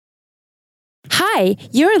Hi,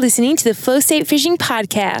 you're listening to the Flow State Fishing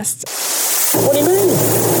Podcast. What do you mean?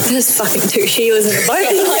 There's fucking 2 Sheilas in the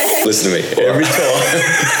boat. Listen to me. Every time.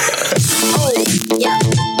 Oh, yeah.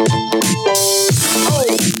 Oh.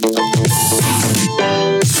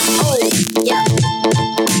 Oh, yeah.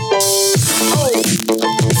 Oh.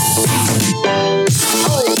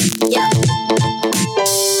 Oh, yeah.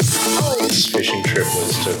 Oh. This fishing trip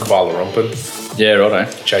was to Kuala Lumpur. Yeah,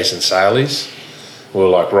 righto. Chasing Saleys. We were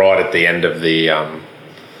like right at the end of the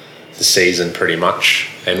season pretty much.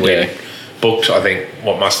 And we booked, I think,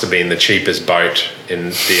 what must have been the cheapest boat in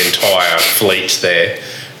the entire fleet there.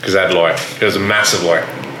 Because it was a massive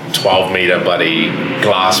 12 metre bloody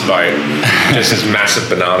glass boat. Just this massive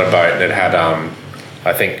banana boat. And it had,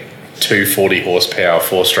 I think, 240 horsepower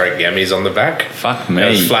 4-stroke Yammies on the back. Fuck me.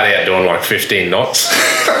 It was flat out doing 15 knots.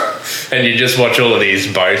 And you just watch all of these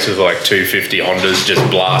boats with 250 Hondas just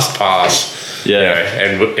blast past. Yeah.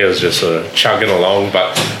 And it was just sort of chugging along.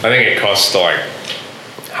 But I think it cost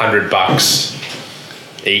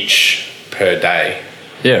 $100 each per day.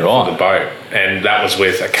 Yeah, For the right. boat. And that was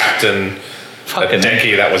with a captain, Fucking a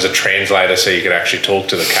decky that was a translator so you could actually talk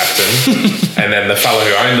to the captain. And then the fellow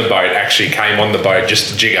who owned the boat actually came on the boat just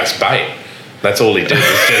to jig us bait. That's all he did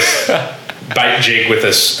was just bait jig with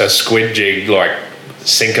a squid jig,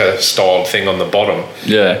 sinker style thing on the bottom.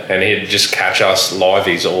 Yeah. And he'd just catch us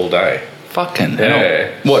liveys all day. Fucking Yeah.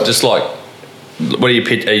 hell. What, just what are you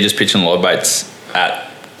are you just pitching live baits at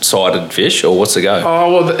sighted fish, or what's the go?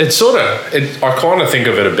 Oh, well, it's I kind of think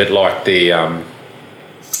of it a bit like the,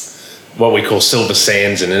 what we call silver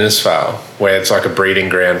sands in Innisfail, where it's like a breeding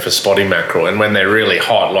ground for spotty mackerel. And when they're really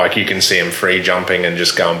hot, you can see them free jumping and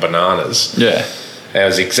just going bananas. Yeah. It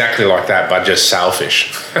was exactly like that, but just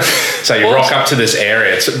sailfish. So you rock up to this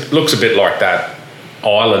area. It looks a bit like that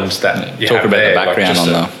island that you Talk have about there, the background on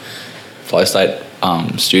the Flow State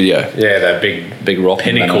studio. Yeah, that big rock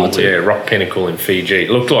pinnacle. in Yeah, rock pinnacle in Fiji. It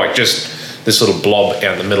looked like just this little blob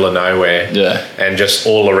out in the middle of nowhere. Yeah. And just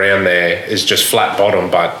all around there is just flat bottom,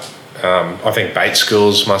 but I think bait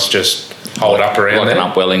schools must just hold up around like there. an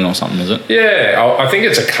upwelling or something, is it? Yeah, I think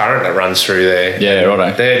it's a current that runs through there. Yeah,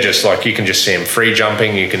 righto. They're just you can just see them free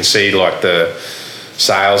jumping. You can see the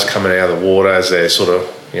sails coming out of the water as they're sort of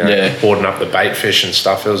boarding up the bait fish and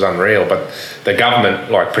stuff. It was unreal. But the government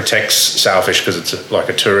protects sailfish because it's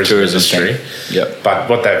a tourism industry. Thing. Yep. But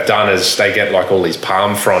what they've done is they get all these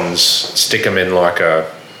palm fronds, stick them in I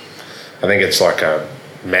think it's a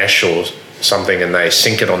mesh or something, and they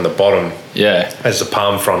sink it on the bottom. Yeah. As the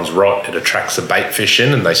palm fronds rot, it attracts the bait fish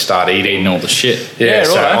in and they start eating all the shit. Yeah,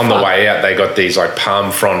 so right, on the way out they got these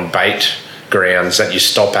palm frond bait grounds that you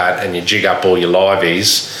stop at and you jig up all your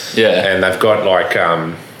liveys. Yeah. And they've got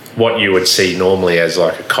what you would see normally as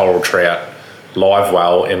a coral trout live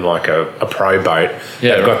well in a pro boat.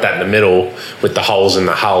 Yeah, They've got that in the middle with the holes in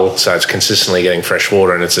the hull, so it's consistently getting fresh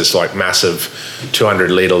water, and it's this massive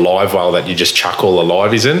 200-litre live well that you just chuck all the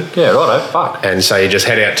liveys in. Yeah, righto. Fuck. And so you just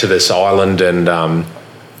head out to this island and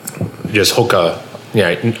just hook a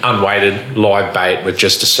unweighted live bait with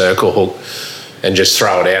just a circle hook and just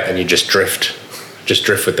throw it out, and you just drift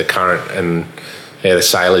with the current, and the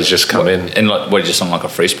sailors just come in. And just on a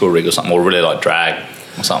free spool rig or something, or really drag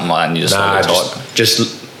or something like that, and you just hold it tight?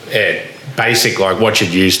 just basic what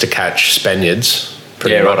you'd use to catch Spaniards,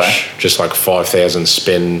 pretty much. Righto. Just 5,000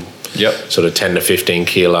 spin. Yep. Sort of 10 to 15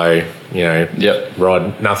 kilo, Yep.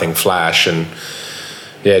 rod, nothing flash, and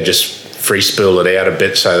just free spool it out a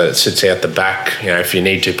bit so that it sits out the back. If you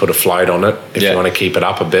need to, put a float on it if you want to keep it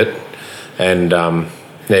up a bit, and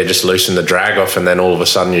just loosen the drag off, and then all of a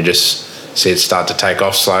sudden you just see it start to take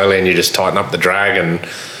off slowly, and you just tighten up the drag, and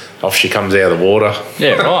off she comes out of the water.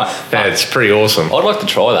 Yeah, right. Yeah, it's pretty awesome. I'd like to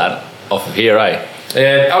try that off of here, eh?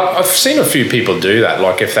 Yeah, I've seen a few people do that.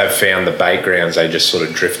 If they've found the bait grounds, they just sort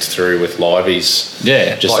of drift through with liveys.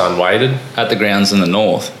 Yeah, just unweighted. At the grounds in the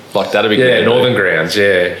north, that'd be good. Yeah, northern grounds.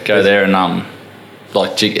 Yeah, go there and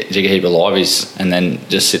jig a heap of liveys, and then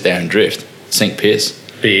just sit there and drift, sink piss.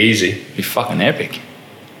 Be easy. Be fucking epic.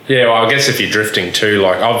 Yeah, well, I guess if you're drifting too,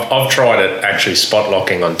 I've tried it actually spot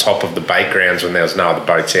locking on top of the bait grounds when there was no other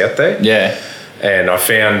boats out there. Yeah, and I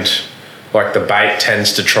found the bait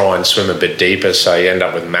tends to try and swim a bit deeper, so you end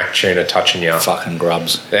up with mac tuna touching you. Fucking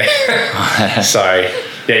grubs. So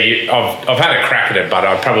I've had a crack at it, but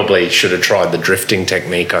I probably should have tried the drifting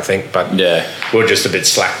technique, I think. But we were just a bit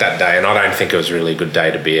slack that day, and I don't think it was really a good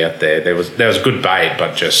day to be out there. There was good bait,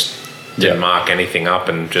 but just didn't mark anything up,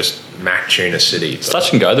 and just mac tuna city. It's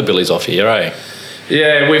touch and go the billies off here, eh?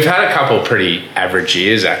 Yeah, we've had a couple pretty average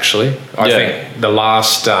years actually. I think the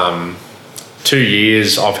last 2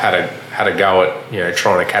 years I've had a go at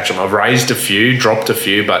trying to catch them. I've raised a few, dropped a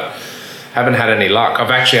few, but haven't had any luck.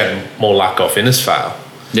 I've actually had more luck off Innisfail.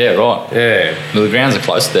 Yeah, right. Yeah. Well, the grounds are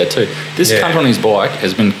closer there too. This cunt on his bike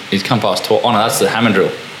he's come past twice. Oh no, that's the hammer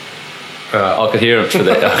drill. I could hear it through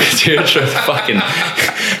the fucking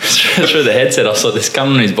through the headset. I saw this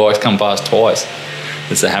cunt on his bike's come past twice.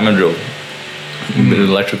 It's a hammer drill. A bit of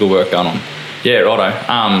electrical work going on. Yeah,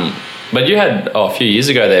 righto. But you had a few years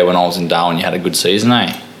ago there when I was in Darwin, you had a good season,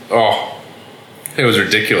 eh? Oh, it was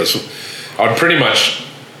ridiculous. I'd pretty much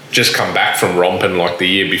just come back from romping like the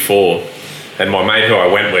year before, and my mate who I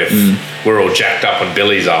went with, we were all jacked up on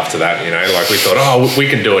billies after that, you know, like we thought, oh, we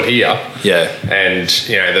can do it here. Yeah. And,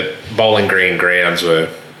 you know, the Bowling Green grounds were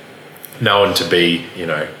known to be, you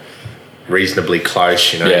know, reasonably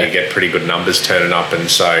close, you know, you get pretty good numbers turning up, and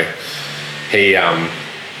so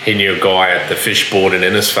he knew a guy at the fish board in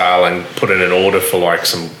Innisfail and put in an order for like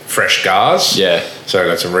some fresh gars. Yeah. So I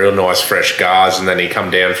got some real nice fresh gars, and then he come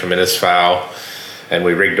down from Innisfail and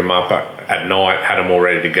we rigged them up at night, had them all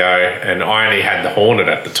ready to go. And I only had the Hornet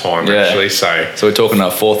at the time, actually. So we're talking a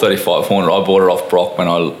 435 Hornet. I bought it off Brock when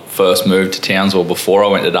I first moved to Townsville before I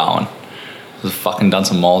went to Darwin. I've fucking done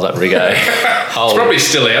some miles that rig, eh? It's probably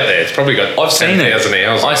still out there. It's probably got 10,000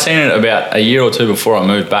 hours. I've seen it about a year or two before I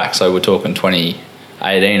moved back, so we're talking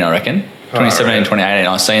 2018, I reckon. 2017, 2018,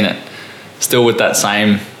 I've seen it. Still with that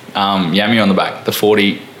same Yami on the back, the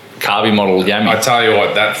 40 Carby model Yami. I tell you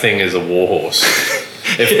what, that thing is a warhorse.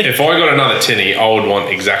 if I got another tinny, I would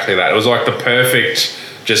want exactly that. It was like the perfect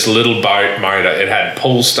just little boat motor. It had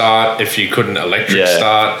pull start if you couldn't electric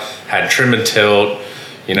start, had trim and tilt.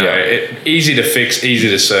 You know, easy to fix, easy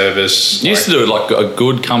to service. You used to do like a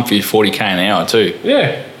good, comfy 40k an hour too.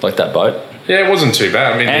 Yeah. Like that boat. Yeah, it wasn't too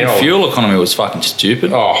bad. I mean, and fuel economy was fucking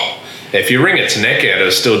stupid. Oh, if you ring its neck out, it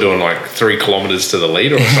was still doing like 3 kilometres to the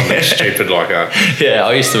litre or something stupid like that. Yeah,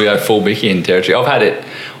 I used to go full Bicky in territory. I've had it,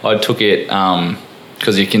 I took it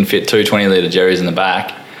because you can fit 2 20-litre jerrys in the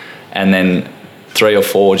back and then 3 or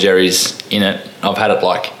 4 jerrys in it. I've had it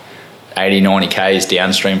like 80, 90 Ks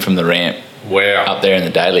downstream from the ramp. Wow. Up there in the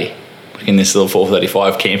daily. Like in this little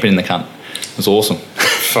 435 camping in the cunt. It was awesome.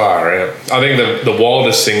 Far out. I think the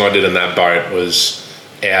wildest thing I did in that boat was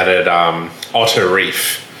out at Otter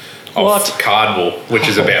Reef off Cardwell, which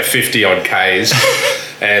is about 50 odd Ks.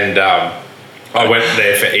 And I went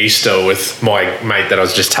there for Easter with my mate that I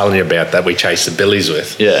was just telling you about that we chased the billies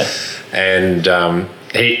with. Yeah. And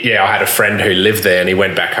I had a friend who lived there, and he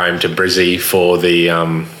went back home to Brizzy for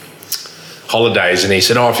the holidays, and he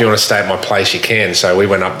said, if you want to stay at my place, you can. So we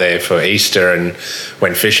went up there for Easter and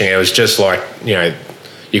went fishing. It was just like, you know,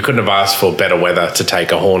 you couldn't have asked for better weather to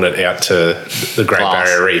take a Hornet out to the Great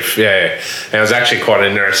Barrier Reef. Yeah. And it was actually quite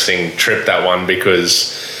an interesting trip, that one,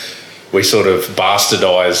 because we sort of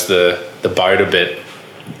bastardised the boat a bit,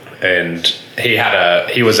 and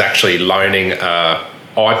he was actually loaning a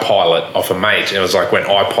iPilot off a mate, and it was like when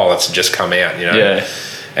iPilots had just come out, you know. Yeah.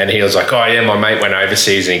 And he was like, my mate went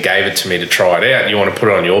overseas and he gave it to me to try it out. You want to put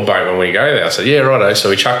it on your boat when we go there? I said, yeah, righto. So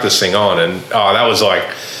we chucked this thing on, and that was like,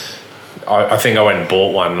 I think I went and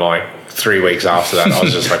bought one like 3 weeks after that. I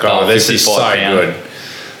was just like, this is so good.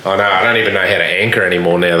 I know, I don't even know how to anchor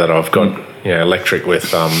anymore now that I've got, you know, electric with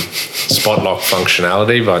spot lock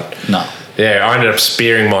functionality. But no. Yeah, I ended up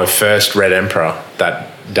spearing my first Red Emperor that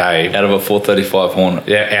day. Out of a 435 Hornet.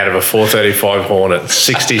 Yeah, out of a 435 Hornet,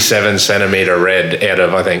 67 centimetre red out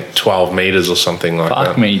of, I think, 12 metres or something like that.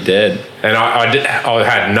 Fuck me dead. And I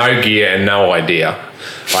had no gear and no idea.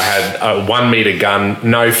 I had a 1 metre gun,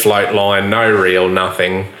 no float line, no reel,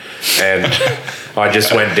 nothing. And I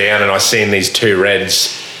just went down and I seen these 2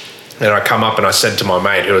 reds. And I come up and I said to my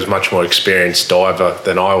mate, who was much more experienced diver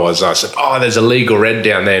than I was, I said, there's a legal red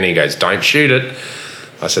down there. And he goes, don't shoot it.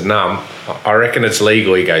 I said, no, I reckon it's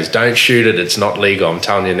legal. He goes, don't shoot it. It's not legal. I'm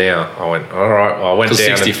telling you now. I went, all right. Well, I went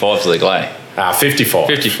down. 65's legal, eh? 55.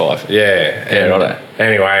 55. Yeah. Yeah, righto.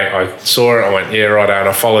 Anyway, I saw it. I went, yeah, righto. And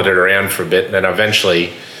I followed it around for a bit. And then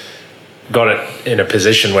eventually got it in a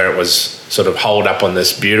position where it was sort of holed up on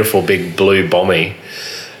this beautiful big blue bommy.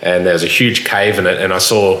 And there was a huge cave in it. And I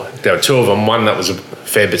saw there were 2 of them. One that was a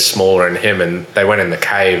fair bit smaller than him. And they went in the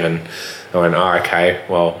cave. And I went, okay,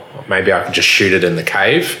 well, maybe I can just shoot it in the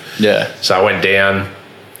cave. Yeah. So I went down,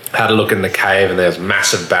 had a look in the cave, and there was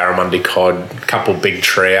massive barramundi cod, a couple big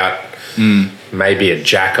trout, maybe a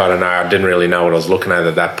jack, I don't know. I didn't really know what I was looking at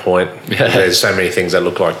that point. Yeah. There's so many things that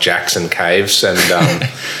look like jacks in caves, and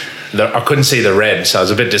I couldn't see the red, so I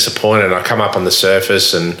was a bit disappointed. I come up on the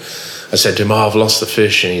surface and I said to him, I've lost the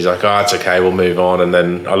fish. And he's like, it's okay, we'll move on. And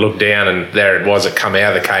then I looked down and there it was. It come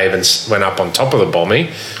out of the cave and went up on top of the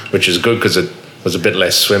bommy, which is good because it was a bit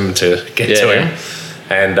less swim to get to him.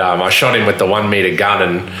 And I shot him with the 1 metre gun,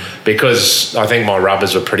 and because I think my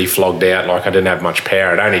rubbers were pretty flogged out, like I didn't have much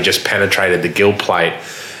power. It only just penetrated the gill plate,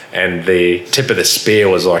 and the tip of the spear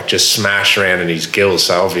was like just smashed around in his gills.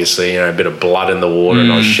 So obviously, a bit of blood in the water,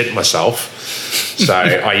 and I shit myself. So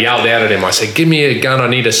I yelled out at him. I said, "Give me a gun. I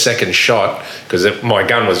need a second shot," because my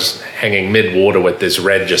gun was hanging mid-water with this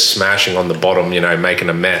red just smashing on the bottom, making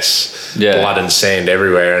a mess, blood and sand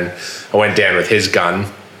everywhere. And I went down with his gun,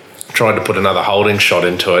 tried to put another holding shot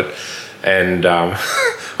into it, and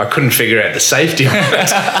I couldn't figure out the safety on it.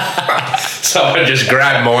 So I just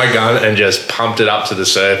grabbed my gun and just pumped it up to the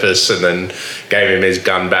surface, and then gave him his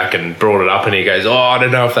gun back and brought it up, and he goes, "Oh, I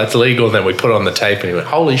don't know if that's legal." And then we put it on the tape, and he went,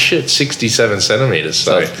 "Holy shit, 67 centimetres."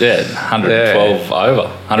 So 112 over,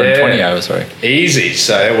 120 over, sorry. Easy.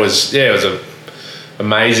 So it was a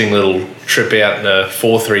amazing little trip out in a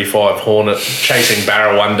 435 Hornet, chasing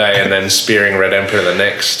Barra one day and then spearing Red Emperor the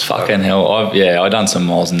next. Fucking hell. I done some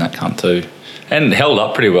miles in that cunt too. And held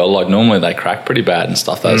up pretty well. Like normally they crack pretty bad and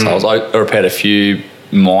stuff, those holes. I repaired a few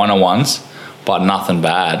minor ones, but nothing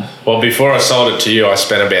bad. Well, before I sold it to you, I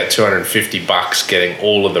spent about $250 getting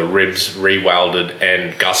all of the ribs re-welded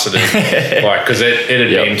and gusseted, because it had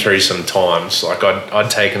been through some times. Like I'd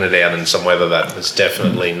taken it out in some weather that was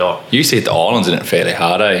definitely not. You used to hit the islands in it fairly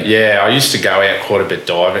hard, eh? Yeah, I used to go out quite a bit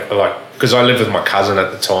diving, because I lived with my cousin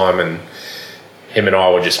at the time, and him and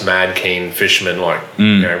I were just mad keen fishermen.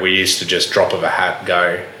 We used to just drop of a hat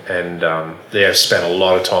go, and I've spent a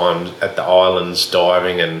lot of time at the islands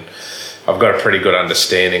diving, and I've got a pretty good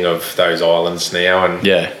understanding of those islands now, and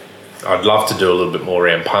I'd love to do a little bit more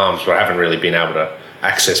around Palms, but I haven't really been able to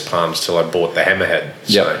access Palms till I bought the Hammerhead.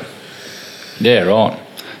 So. Yeah, right.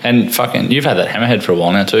 And you've had that Hammerhead for a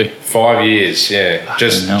while now too. 5 years, yeah.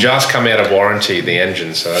 Just come out of warranty, the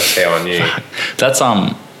engine, so that's how I knew. That's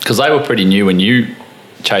because they were pretty new when you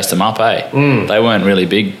chased them up, eh? They weren't really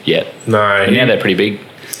big yet. No. And now they're pretty big.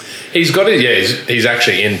 He's got it, he's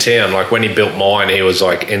actually in town. Like when he built mine, he was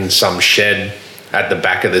like in some shed at the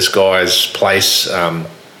back of this guy's place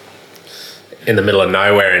in the middle of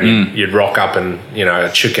nowhere, and you'd rock up and,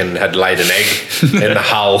 a chicken had laid an egg in the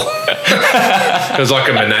hull. It was like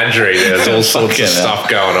a menagerie. There was all sorts of stuff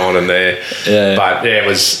going on in there. Yeah. But it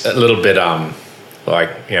was a little bit a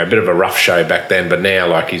bit of a rough show back then, but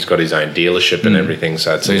now he's got his own dealership and everything,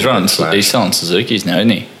 so it's he's selling Suzukis now, isn't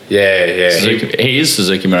he? Yeah. He is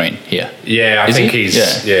Suzuki Marine here. Yeah, I think he's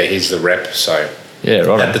the rep. So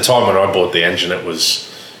right. At the time when I bought the engine, it was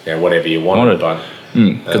whatever you wanted. But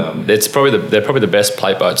they're probably the best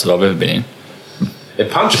plate boats that I've ever been in.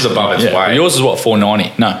 It punches above its weight. Yours is what,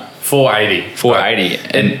 490? No, 480.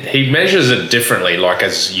 480. And he measures it differently,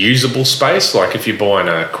 as usable space. Like if you're buying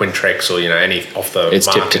a Quintrex or any off the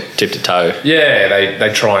market, tip to toe. Yeah,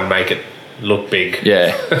 they try and make it look big.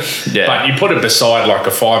 Yeah. But you put it beside a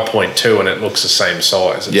 5.2 and it looks the same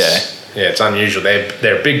size. It's unusual.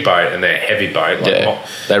 They're a big boat and they're a heavy boat.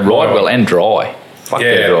 They ride well and dry.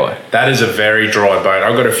 They're dry. That is a very dry boat.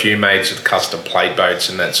 I've got a few mates with custom plate boats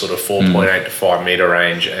in that sort of 4.8 to 5 metre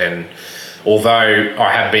range, and although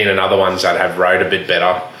I have been in other ones that have rode a bit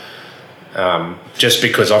better, just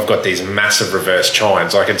because I've got these massive reverse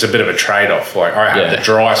chines, it's a bit of a trade-off. I have the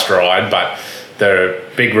driest ride, but the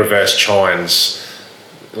big reverse chines,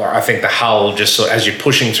 I think the hull, just as you're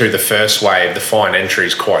pushing through the first wave, the fine entry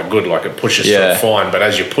is quite good. It pushes through fine, but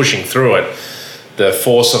as you're pushing through it, the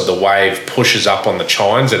force of the wave pushes up on the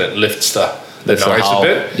chines and it lifts the nose a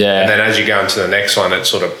bit. Yeah. And then as you go into the next one, it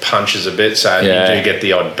sort of punches a bit, so you do get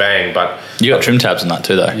the odd bang. But you got trim tabs on that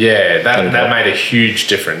too, though. Yeah, that made a huge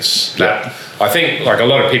difference. I think a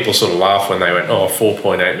lot of people sort of laugh when they went,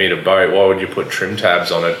 4.8 metre boat, why would you put trim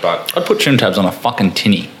tabs on it? But I'd put trim tabs on a fucking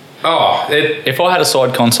tinny. If I had a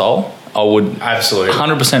side console, I would absolutely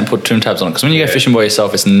 100% put trim tabs on it, because when you go fishing by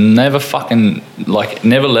yourself, it's never fucking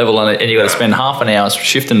never level on it, and you got to spend half an hour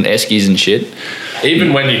shifting eskies and shit.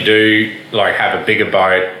 Even when you do have a bigger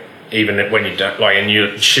boat, even when you don't and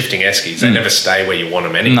you're shifting eskies, they never stay where you want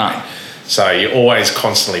them anyway. No. So you're always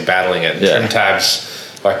constantly battling it. Trim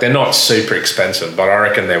tabs, they're not super expensive, but I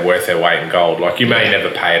reckon they're worth their weight in gold. You may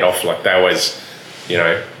never pay it off. They always,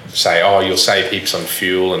 say, you'll save heaps on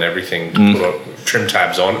fuel and everything to put trim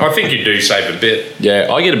tabs on. I think you do save a bit.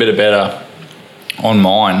 Yeah, I get a bit better on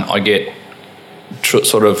mine. I get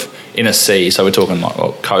sort of in a sea, so we're talking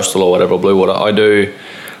coastal or whatever, blue water.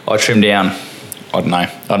 I trim down, I don't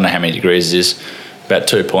know how many degrees it is, about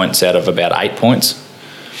 2 points out of about 8 points.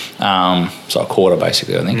 So a quarter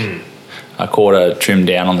basically, I think. A quarter trim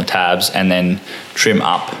down on the tabs, and then trim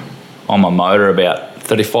up on my motor about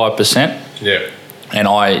 35%. Yeah. And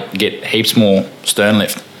I get heaps more stern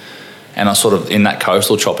lift. And I sort of, in that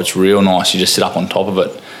coastal chop, it's real nice. You just sit up on top of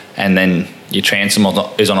it and then your transom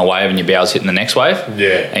is on a wave and your bow's hitting the next wave.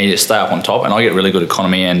 Yeah. And you just stay up on top. And I get really good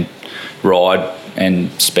economy and ride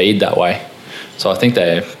and speed that way. So I think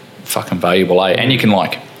they're fucking valuable, eh? And you can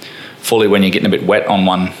like fully, when you're getting a bit wet on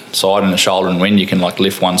one side in the shoulder and wind, you can like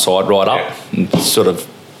lift one side right up and sort of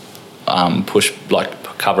push, like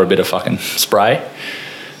cover a bit of fucking spray.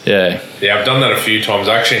 Yeah. Yeah, I've done that a few times.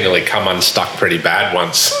 I actually nearly come unstuck pretty bad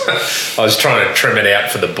once. I was trying to trim it out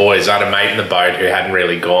for the boys. I had a mate in the boat who hadn't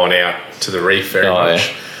really gone out to the reef very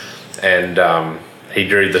much. Yeah. And he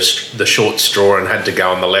drew the short straw and had to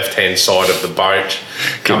go on the left-hand side of the boat,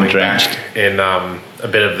 coming back in a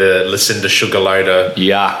bit of the Lucinda sugar loader.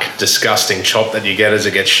 Yuck. Disgusting chop that you get as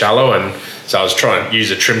it gets shallow. And so I was trying to use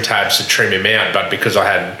the trim tabs to trim him out, but because I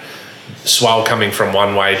had swell coming from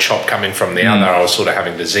one way, chop coming from the other, I was sort of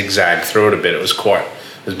having to zigzag through it a bit. It was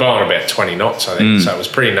blowing about 20 knots, I think, so it was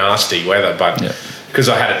pretty nasty weather, but because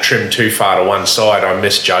I had it trimmed too far to one side, I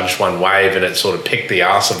misjudged one wave and it sort of picked the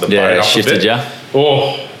arse of the boat up shifted a bit. You?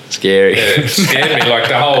 Oh, scary. Yeah, it scared me. Like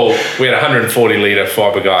we had a 140 litre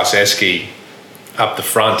fiberglass esky up the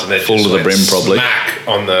front, and it full just to the brim, probably smack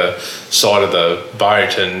on the side of the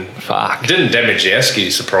boat, and fuck, it didn't damage the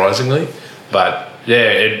esky surprisingly, but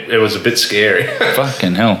yeah, it was a bit scary.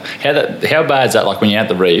 Fucking hell. How bad is that, like when you're at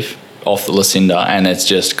the reef off the Lucinda and it's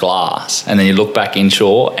just glass, and then you look back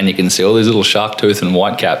inshore and you can see all these little shark tooth and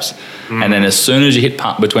white caps, and then as soon as you hit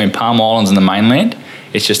between Palm Islands and the mainland,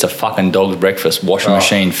 it's just a fucking dog's breakfast washing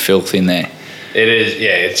machine filth in there. It is,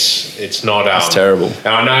 yeah, it's not... it's terrible. And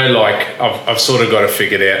I know, like, I've sort of got it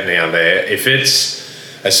figured out now there. If it's...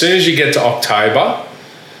 As soon as you get to October,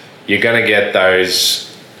 you're going to get those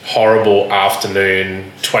horrible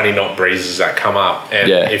afternoon 20-knot breezes that come up. And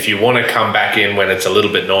if you want to come back in when it's a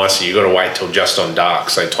little bit nicer, you've got to wait till just on dark.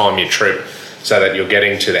 So time your trip so that you're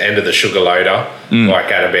getting to the end of the sugar loader,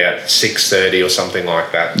 like at about 6:30 or something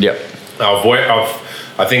like that. Yep.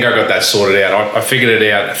 I think I got that sorted out. I figured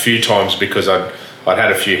it out a few times because I'd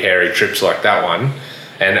had a few hairy trips like that one.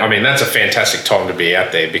 And I mean, that's a fantastic time to be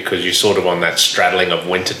out there because you're sort of on that straddling of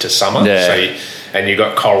winter to summer. Yeah. And you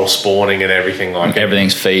got coral spawning and everything like that.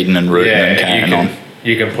 Everything's feeding and rooting and carrying on.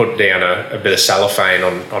 You can put down a bit of cellophane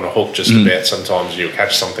on a hook just about. Sometimes you'll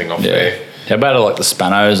catch something off there. How about like the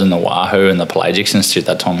Spanos and the Wahoo and the Pelagics and shit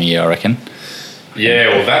that time of year, I reckon? Yeah,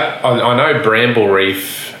 well, that I know Bramble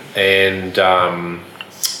Reef and...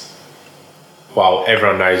 well,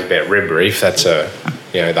 everyone knows about Rib Reef. That's the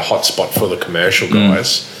hot spot for the commercial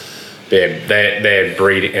guys. They're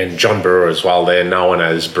breeding, and John Brewer as well. They're known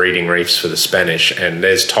as breeding reefs for the Spanish. And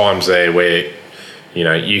there's times there where,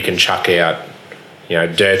 you can chuck out,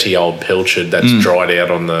 dirty old pilchard that's dried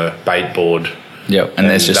out on the bait board. Yep, and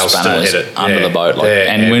there's just Spanos under the boat.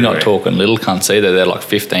 And we're not talking little cunts either. They're like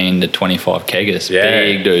 15 to 25 keggers. Yeah.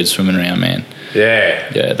 Big dudes swimming around, man.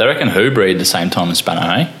 Yeah. Yeah, they reckon who breed the same time as Spano,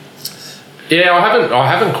 eh? Yeah, I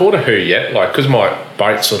haven't caught a who yet, like, because my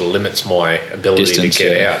boat sort of limits my ability to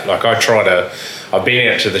get out. Like, I've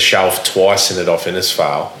been out to the shelf twice in it off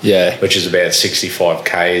Innisfail, which is about 65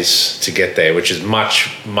 k's to get there, which is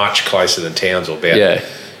much, much closer than Townsville, about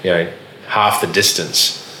half the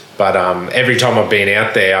distance. But every time I've been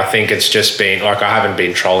out there, I think it's just been, like, I haven't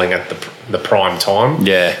been trolling at the prime time.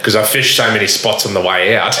 Yeah. Because I fished so many spots on the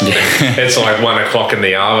way out. It's like 1 o'clock in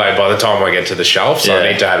the arvo by the time I get to the shelf. So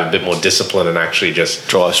I need to have a bit more discipline and actually just...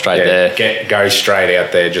 drive straight there. Go straight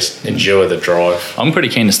out there, just endure the drive. I'm pretty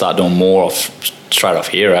keen to start doing more straight off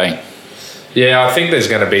here, eh? Yeah, I think there's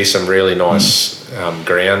going to be some really nice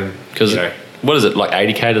ground. Because, what is it, like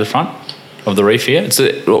 80k to the front of the reef here?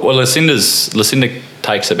 Lucinda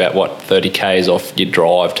takes about 30 k's off your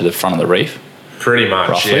drive to the front of the reef. Pretty much,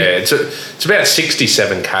 roughly. Yeah. It's about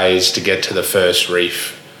 67 k's to get to the first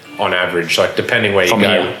reef on average, like depending where you go.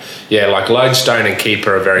 Here. Yeah, like Lodestone and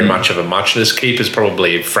Keeper are very much of a muchness. Keeper's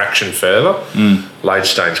probably a fraction further.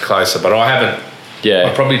 Lodestone's closer, but I haven't. Yeah,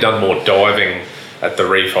 I've probably done more diving at the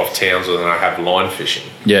reef off Townsville than I have line fishing.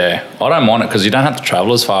 Yeah, I don't mind it because you don't have to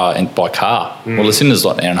travel as far by car. Well, Lucinda's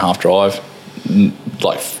like an hour and a half drive.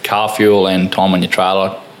 Like car fuel and time on your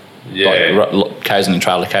trailer, like K's on your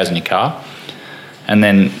trailer, K's on your car, and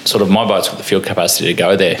then sort of my boat's got the fuel capacity to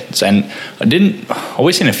go there. So, and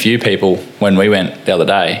we've seen a few people when we went the other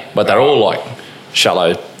day, but they're all like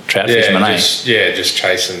shallow trout fishermen. Just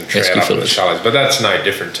chasing trout up in the shallows. But that's no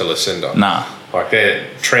different to Lucinda. Nah. Like,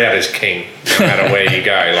 trout is king, no matter where you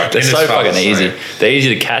go. Like, they're so fucking easy. They're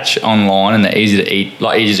easy to catch on line and they're easy to eat,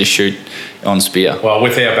 like easy to shoot on spear. Well,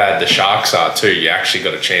 with how bad the sharks are too, you actually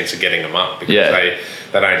got a chance of getting them up because they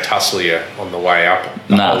don't tussle you on the way up.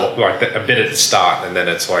 Like a bit at the start, and then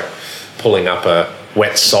it's like pulling up a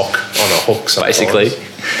wet sock on a hook sometimes. Basically,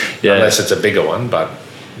 yeah. Unless it's a bigger one, but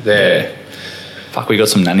There. Fuck, we got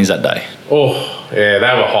some nannies that day. Oh, yeah,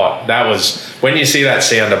 they were hot. That was when you see that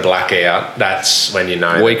sea under blackout. That's when you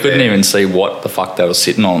know. We couldn't even see what the fuck they were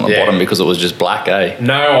sitting on the bottom because it was just black, eh?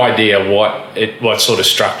 No idea what sort of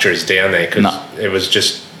structure is down there because it was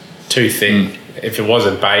just too thick. If it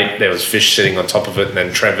wasn't bait, there was fish sitting on top of it, and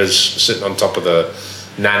then Trevor's sitting on top of the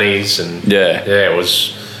nannies, and it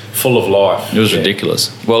was full of life. It was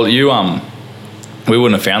ridiculous. Well, we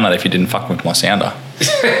wouldn't have found that if you didn't fuck with my sounder.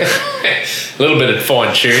 A little bit of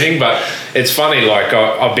fine tuning, but it's funny. Like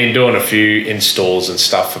I've been doing a few installs and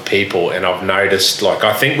stuff for people, and I've noticed. Like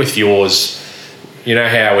I think with yours, you know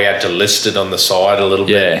how we had to list it on the side a little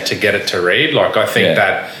bit to get it to read. Like I think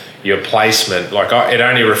that your placement, it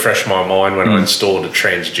only refreshed my mind when I installed a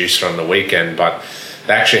transducer on the weekend, but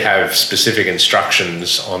they actually have specific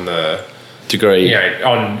instructions on the degree. You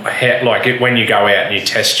know, on how, when you go out and you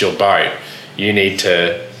test your boat, you need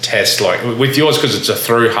to test with yours because it's a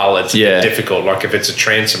through hull. It's a bit difficult. Like if it's a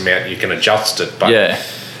transom mount, you can adjust it, but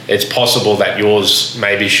it's possible that yours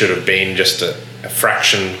maybe should have been just a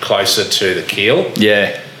fraction closer to the keel.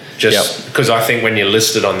 Yeah. Just because I think when you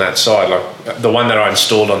list it on that side, like the one that I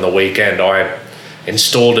installed on the weekend, I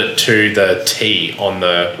installed it to the T on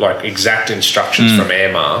the exact instructions from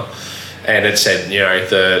Airmar, and it said, you know,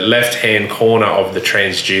 the left-hand corner of the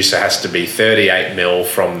transducer has to be 38 mil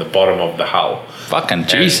from the bottom of the hull. Fucking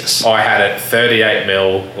Jesus. I had it 38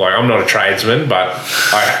 mil. Like I'm not a tradesman, but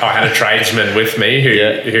I had a tradesman with me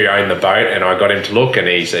who owned the boat, and I got him to look, and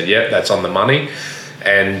he said, "Yep, that's on the money."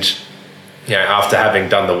 And you know, after having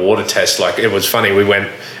done the water test, it was funny. We went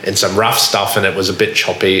in some rough stuff, and it was a bit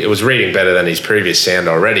choppy. It was reading better than his previous sound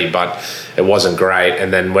already, but it wasn't great.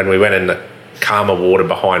 And then when we went in the calmer water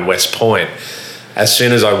behind West Point, as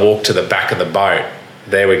soon as I walked to the back of the boat,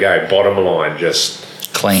 there we go, bottom line,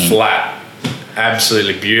 just clean, flat.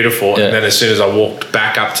 Absolutely beautiful. And then as soon as I walked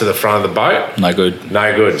back up to the front of the boat, no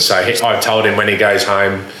good. So I told him when he goes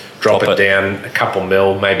home, drop it down a couple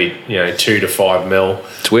mil, maybe 2 to 5 mil.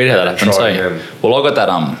 It's weird how that happens, eh? Well, I got that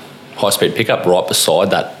high speed pickup right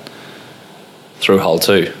beside that through hull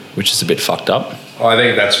too, which is a bit fucked up. I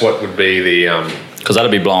think that's what would be the because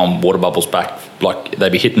that'd be blowing water bubbles back, like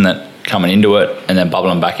they'd be hitting it coming into it and then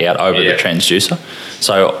bubbling back out over the transducer.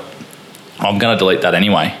 So I'm going to delete that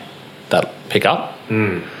anyway, that pickup,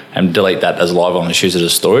 and delete that as live on, just use it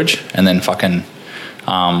as storage, and then fucking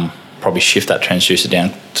probably shift that transducer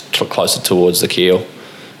down closer towards the keel,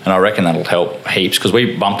 and I reckon that'll help heaps because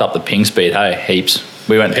we bumped up the ping speed, heaps.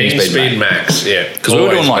 We went ping speed max, because we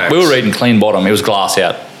were doing we were reading clean bottom. It was glass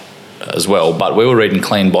out as well, but we were reading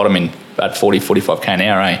clean bottom in at 40-45 k an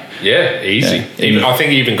hour, Yeah, easy. I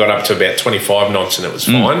think he even got up to about 25 knots, and it was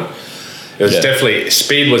fine. It was definitely,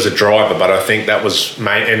 speed was a driver, but I think that was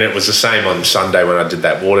and it was the same on Sunday when I did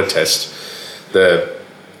that water test. The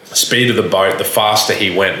speed of the boat, the faster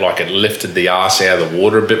he went, it lifted the arse out of the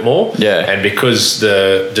water a bit more. Yeah. And because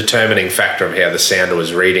the determining factor of how the sounder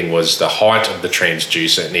was reading was the height of the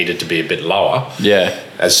transducer, it needed to be a bit lower. Yeah.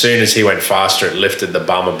 As soon as he went faster, it lifted the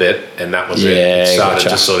bum a bit, and that was it. It started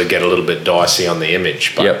to sort of get a little bit dicey on the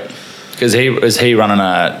image. But because he's obviously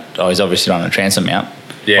running a transom mount.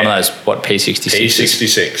 Yeah. One of those, P66?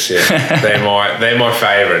 P66, yeah. they're my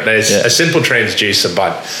favourite. There's a simple transducer,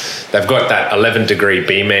 but they've got that 11-degree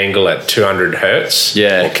beam angle at 200 hertz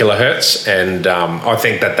or kilohertz, and I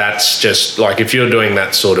think that's just, if you're doing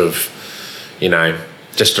that sort of,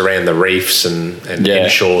 just around the reefs and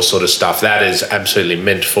inshore sort of stuff, that is absolutely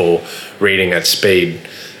meant for reading at speed.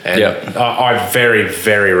 And I very,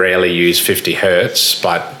 very rarely use 50 hertz,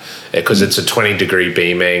 but because it's a 20-degree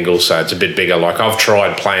beam angle, so it's a bit bigger. I've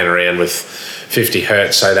tried playing around with 50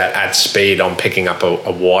 hertz so that at speed I'm picking up a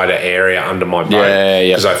wider area under my boat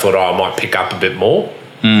because I thought I might pick up a bit more.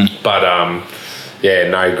 But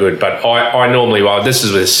no good. But I normally, this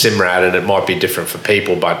is with Simrad, and it might be different for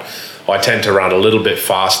people, but I tend to run a little bit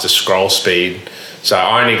faster scroll speed. So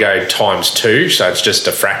I only go times 2, so it's just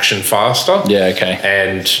a fraction faster. Yeah, okay.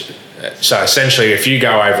 And so essentially if you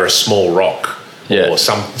go over a small rock or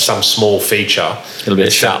some small feature, it'll be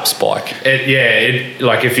a sharp spike.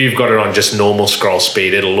 If you've got it on just normal scroll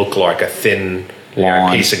speed, it'll look like a thin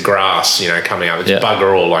piece of grass, coming up. It's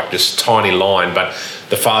bugger all, just tiny line. But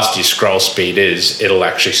the faster your scroll speed is, it'll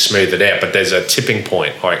actually smooth it out. But there's a tipping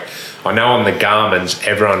point. I know on the Garmin's,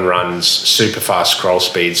 everyone runs super fast scroll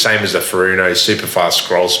speed, same as the Furuno, super fast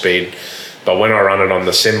scroll speed. But when I run it on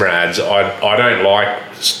the Simrads, I don't like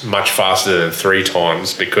much faster than 3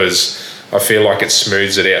 times because I feel like it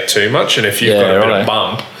smooths it out too much, and if you've got a bit of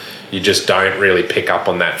bump, you just don't really pick up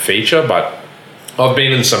on that feature. But I've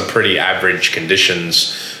been in some pretty average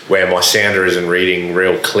conditions where my sounder isn't reading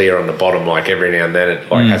real clear on the bottom. Like every now and then it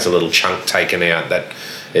has a little chunk taken out that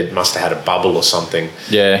it must have had a bubble or something.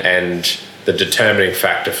 Yeah. And the determining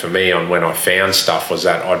factor for me on when I found stuff was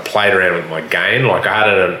that I'd played around with my gain. Like I had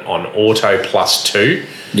it on auto +2.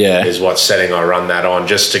 Yeah. Is what setting I run that on,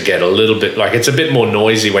 just to get a little bit, like it's a bit more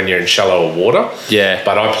noisy when you're in shallower water. Yeah.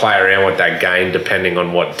 But I play around with that gain depending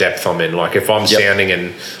on what depth I'm in. Like if I'm sounding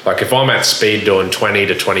in, like if I'm at speed doing 20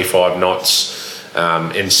 to 25 knots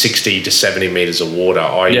in 60 to 70 metres of water,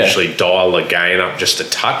 I usually dial the gain up just a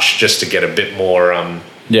touch, just to get a bit more...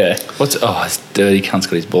 Yeah. This dirty cunt's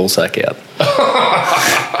got his ball sack out.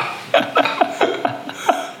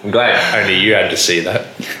 I'm glad only you had to see that.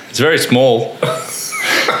 It's very small.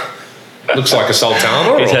 Looks like a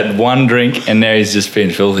sultana. He's had one drink and now he's just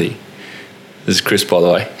been filthy. This is Chris, by the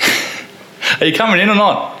way. Are you coming in or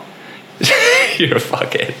not? You're a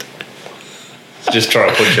fuckhead. Just trying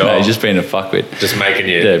to put you No, off. he's just being a fuckwit. Just making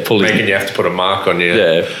you, you have to put a mark on you.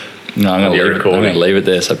 Yeah. No, I'm going recording. to leave it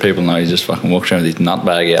there so people know he's just fucking walks around with his nut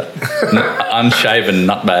bag out. Unshaven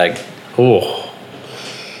nut bag. Oh.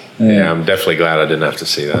 Yeah, I'm definitely glad I didn't have to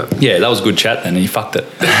see that. Yeah, that was a good chat then and you fucked it.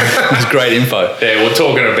 It was great info. Yeah, we're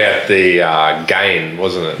talking about the gain,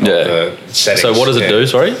 wasn't it? Yeah. The settings. So what does it do,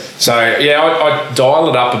 sorry? So, yeah, I dial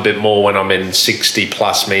it up a bit more when I'm in 60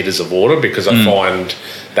 plus metres of water, because I find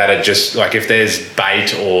that it just, like if there's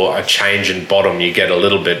bait or a change in bottom, you get a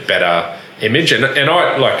little bit better image. And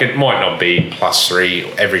I, like, it might not be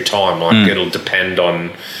 +3 every time. Like it'll depend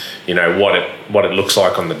on, you know, what it looks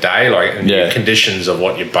like on the day, like, and your conditions of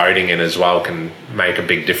what you're boating in as well can make a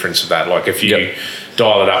big difference of that. Like if you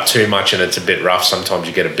dial it up too much and it's a bit rough, sometimes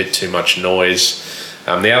you get a bit too much noise.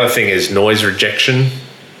 The other thing is noise rejection.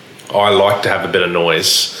 I like to have a bit of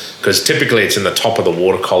noise because typically it's in the top of the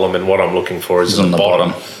water column, and what I'm looking for is in the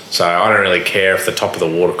bottom. So I don't really care if the top of the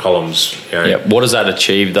water column's, you know. Yeah. What does that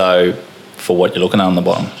achieve though for what you're looking at on the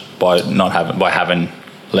bottom by having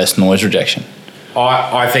less noise rejection?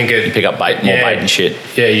 I think it... You pick up more bait and shit.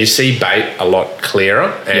 Yeah, you see bait a lot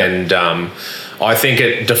clearer, and I think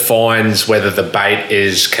it defines whether the bait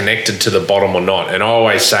is connected to the bottom or not. And I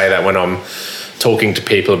always say that when I'm talking to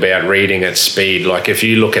people about reading at speed, like if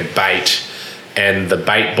you look at bait and the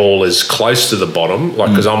bait ball is close to the bottom, like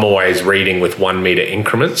because I'm always reading with 1 metre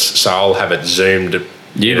increments, so I'll have it zoomed...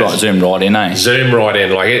 Zoom right in, eh? Zoom right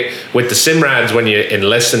in. Like it with the Simrads, when you're in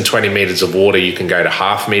less than 20 metres of water, you can go to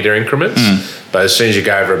half-metre increments. But as soon as you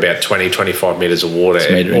go over about 20, 25 metres of water,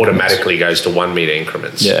 it automatically goes to 1 metre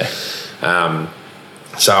increments. Yeah.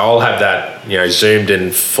 So I'll have that, you know, zoomed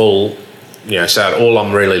in full, you know, so all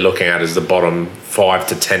I'm really looking at is the bottom 5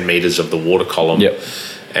 to 10 metres of the water column. Yep.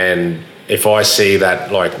 And if I see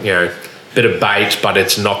that, like, you know, bit of bait, but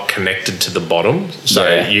it's not connected to the bottom,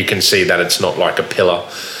 so you can see that it's not like a pillar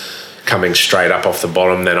coming straight up off the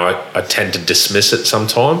bottom, then I tend to dismiss it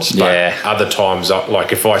sometimes. But other times,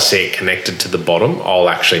 like if I see it connected to the bottom, I'll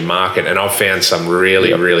actually mark it, and I've found some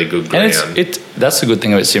really, really good ground. And that's the good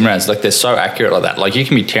thing about Simrads, like they're so accurate like that. Like you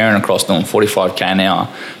can be tearing across doing 45k an hour,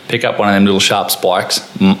 pick up one of them little sharp spikes,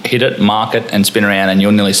 hit it, mark it, and spin around, and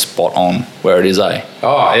you're nearly spot on where it is, eh?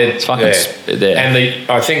 Oh, it's fucking there. And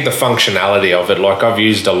I think the functionality of it, like I've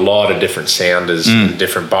used a lot of different sounders in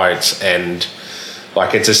different boats, and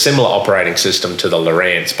like it's a similar operating system to the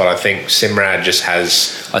Lowrance, but I think Simrad just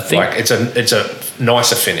has, like it's a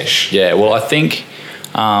nicer finish. Yeah, well, I think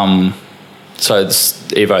so. This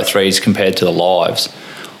Evo 3s compared to the Lives,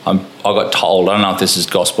 I got told, I don't know if this is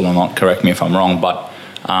gospel or not. Correct me if I'm wrong, but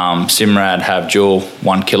Simrad have dual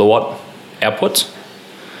 1 kilowatt outputs.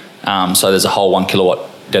 So there's a whole 1 kilowatt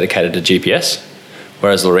dedicated to GPS,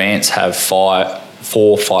 whereas Lowrance have 4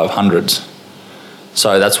 500s.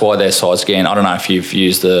 So that's why their side scan, I don't know if you've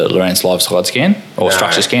used the Lowrance Live side scan or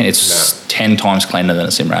structure scan, it's 10 times cleaner than a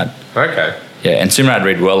Simrad. Okay. Yeah, and Simrad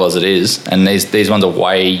read well as it is, and these ones are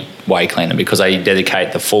way cleaner because they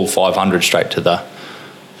dedicate the full 500 straight to the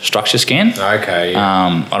structure scan. Okay.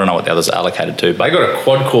 I don't know what the others are allocated to, but they got a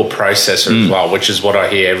quad core processor as well, which is what I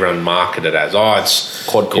hear everyone marketed as. Oh, it's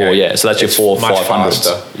quad core, yeah. So that's your 4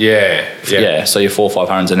 500s. Yeah. So your 4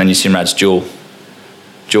 500s, and then your Simrad's dual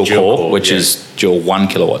core, which is dual 1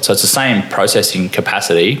 kilowatt. So it's the same processing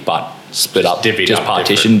capacity, but split up, just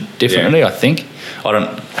partitioned differently. I think. I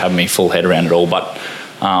don't have my full head around it all, but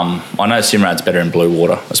I know Simrad's better in blue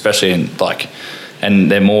water, especially in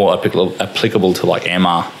and they're more applicable to like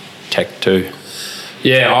MR tech too.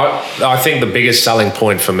 Yeah, I think the biggest selling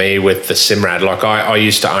point for me with the Simrad, like I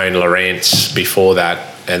used to own Lowrance before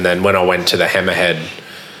that, and then when I went to the Hammerhead,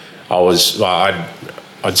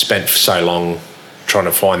 I'd spent so long trying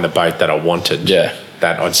to find the boat that I wanted. Yeah.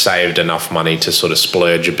 that I'd saved enough money to sort of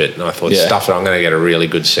splurge a bit, and I thought, Yeah. stuff it, I'm going to get a really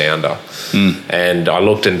good sounder. And I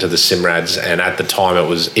looked into the Simrads, and at the time it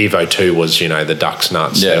was Evo 2 was, the Ducks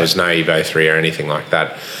nuts. Yeah. There was no Evo 3 or anything like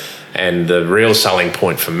that. And the real selling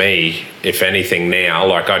point for me, if anything now,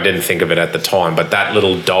 like I didn't think of it at the time, but that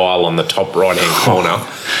little dial on the top right-hand corner,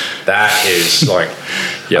 that is like...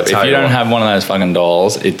 Yeah, I if tell you don't what, have one of those fucking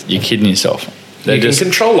dials, you're kidding yourself. They're you just can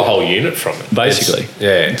control the whole unit from it. basically,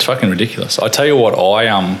 it's fucking ridiculous. I tell you what,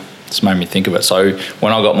 it's made me think of it. So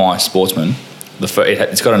when I got my Sportsman,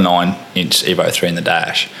 it's got a 9-inch Evo 3 in the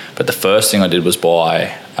dash, but the first thing I did was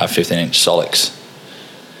buy a 15-inch Solix,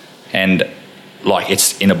 and like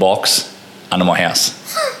it's in a box under my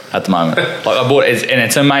house at the moment. Like I bought it, and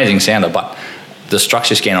it's an amazing sounder, but the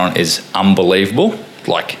structure scan on it is unbelievable,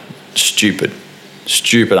 like stupid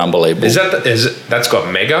unbelievable. That's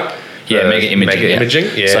got mega? Yeah, mega imaging. Imaging?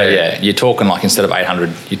 Yeah. So yeah, you're talking like instead of 800,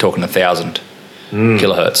 you're talking 1,000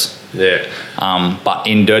 kilohertz. Yeah. But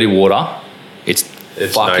in dirty water, it's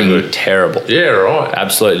fucking no good. terrible. Yeah, right.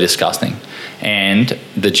 Absolutely disgusting. And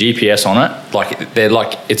the GPS on it,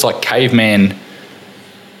 it's like caveman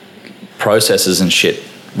processors and shit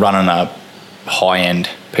running a high-end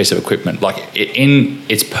piece of equipment. Like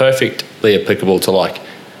it's perfectly applicable to like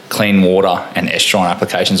clean water and estuarine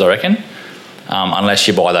applications, I reckon. Unless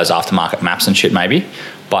you buy those aftermarket maps and shit, maybe.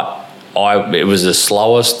 But it was the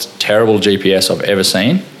slowest, terrible GPS I've ever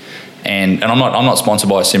seen. And I'm not sponsored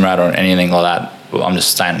by Simrad or anything like that. Well, I'm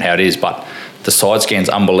just saying how it is. But the side scan's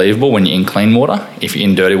unbelievable when you're in clean water. If you're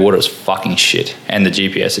in dirty water, it's fucking shit. And the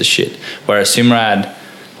GPS is shit. Whereas Simrad,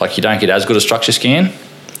 like you don't get as good a structure scan,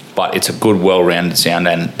 but it's a good, well-rounded sound,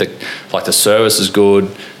 and the service is good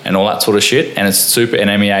and all that sort of shit. And it's super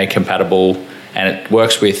NMEA compatible, and it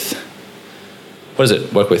works with. What does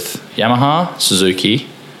it work with? Yamaha, Suzuki,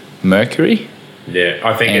 Mercury. Yeah,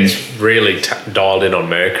 I think it's really dialed in on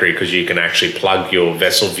Mercury because you can actually plug your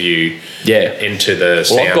vessel view into the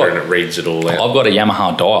sounder and it reads it all out. I've got a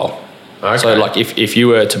Yamaha dial. Okay. So like if you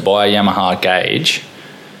were to buy a Yamaha gauge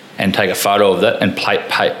and take a photo of that and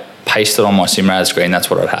paste it on my Simrad screen, that's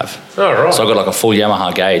what I'd have. Oh, right. So I've got like a full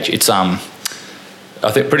Yamaha gauge. It's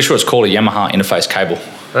pretty sure it's called a Yamaha interface cable.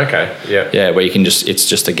 Okay, yeah. Yeah, where it's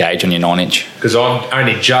just a gauge on your 9-inch. Because I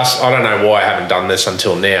don't know why I haven't done this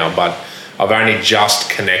until now, but I've only just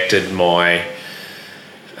connected my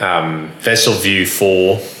Vessel View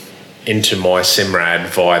 4 into my Simrad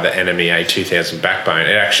via the NMEA 2000 backbone.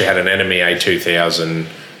 It actually had an NMEA 2000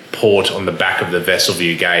 port on the back of the Vessel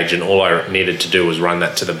View gauge, and all I needed to do was run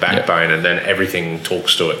that to the backbone, and then everything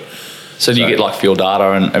talks to it. So do you get like fuel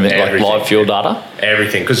data and everything, like live fuel data?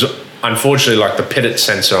 Everything, because unfortunately, like the pitot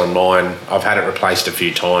sensor on mine, I've had it replaced a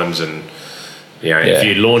few times, and if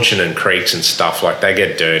you're launching in creeks and stuff, like they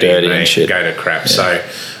get dirty and they shit. go to crap. Yeah.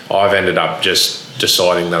 So I've ended up just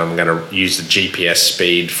deciding that I'm going to use the GPS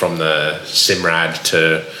speed from the Simrad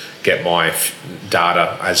to get my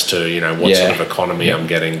data as to what sort of economy I'm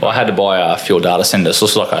getting. Well, I had to buy a fuel data sender. So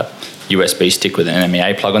it's like a USB stick with an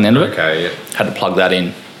NMEA plug on the end of it. Okay, yeah. Had to plug that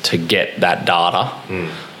in to get that data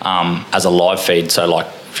as a live feed. So like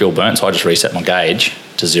fuel burnt, so I just reset my gauge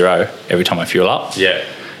to 0 every time I fuel up. Yeah.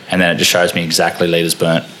 And then it just shows me exactly litres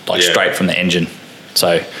burnt, straight from the engine.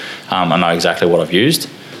 So I know exactly what I've used.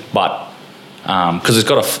 But because it's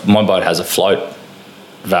got my boat has a float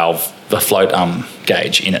valve, the float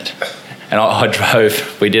gauge in it. And I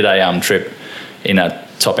drove, we did a trip in a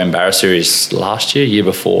Top End Barra Series last year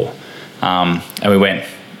before. And we went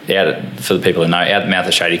out, for the people who know, out the mouth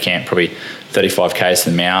of Shady Camp, probably 35 k's to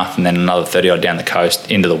the mouth, and then another 30 odd down the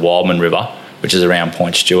coast into the Wildman River, which is around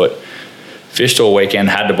Point Stewart. Fished all weekend,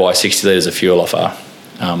 had to buy 60 litres of fuel off a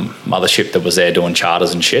mothership that was there doing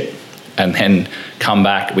charters and shit. And then come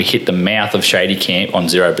back, we hit the mouth of Shady Camp on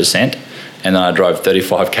 0%, and then I drove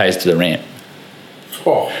 35 k's to the ramp.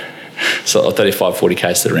 Oh. So 35, 40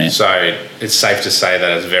 k's to the ramp. So it's safe to say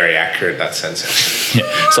that it's very accurate, that sensor.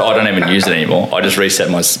 Yeah. So I don't even use it anymore. I just reset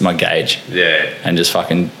my gauge. Yeah. And just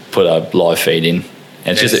fucking put a live feed in.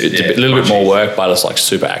 And it's a little bit more work, but it's like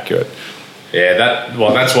super accurate. Yeah,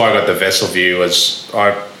 that's why I got the Vessel View. Was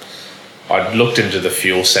I looked into the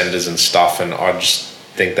fuel senders and stuff, and I just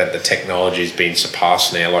think that the technology's been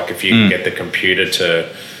surpassed now. Like if you can get the computer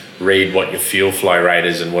to read what your fuel flow rate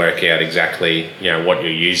is and work out exactly what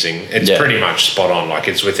you're using, it's pretty much spot on. Like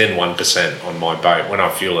it's within 1% on my boat. When I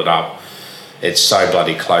fuel it up, it's so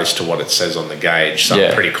bloody close to what it says on the gauge. So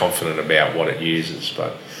I'm pretty confident about what it uses.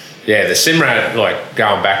 But yeah, the Simrad, like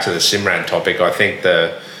going back to the Simrad topic, I think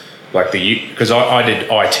because I did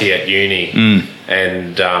IT at uni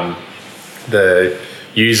and the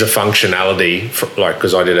user functionality,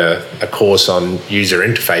 because I did a course on user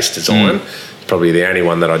interface design, probably the only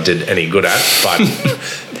one that I did any good at. But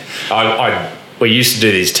we used to do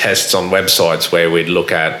these tests on websites where we'd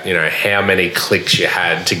look at, you know, how many clicks you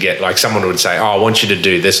had to get, like someone would say, oh, I want you to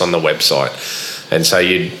do this on the website. And so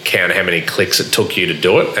you'd count how many clicks it took you to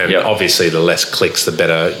do it. And obviously the less clicks, the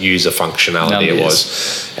better user functionality it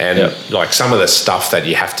was. And like some of the stuff that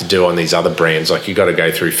you have to do on these other brands, like you got to go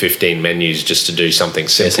through 15 menus just to do something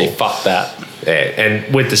simple. See, fuck that. Yeah.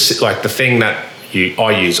 And with the thing that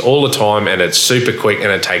I use all the time, and it's super quick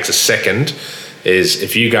and it takes a second, is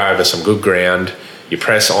if you go over some good ground, you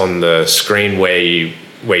press on the screen where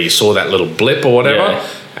you saw that little blip or whatever,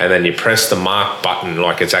 and then you press the mark button,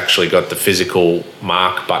 like it's actually got the physical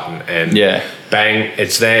mark button, and bang,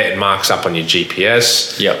 it's there. It marks up on your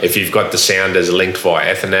GPS. If you've got the sounders linked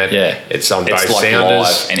via Ethernet, it's on both like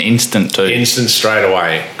sounders. Live and instant too. Instant straight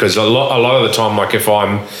away. Because a lot of the time, like if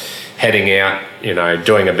I'm heading out, you know,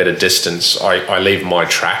 doing a bit of distance, I leave my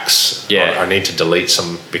tracks. I need to delete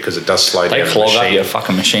some because it does slow down the machine. They clog up your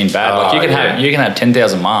fucking machine bad. Like you can have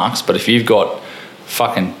 10,000 marks, but if you've got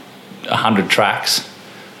fucking 100 tracks,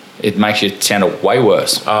 it makes you sound way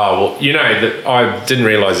worse. Oh, well, you know, I didn't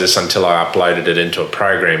realise this until I uploaded it into a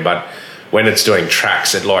program, but when it's doing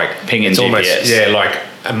tracks, it like ping in it's GPS. Almost, like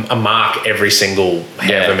a mark every single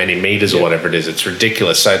however many meters or whatever it is. It's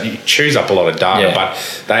ridiculous. So you chews up a lot of data, but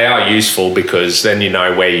they are useful because then you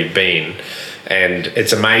know where you've been. And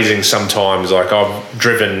it's amazing sometimes, like I've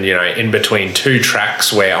driven, you know, in between two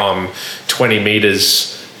tracks where I'm 20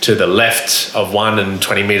 meters to the left of one and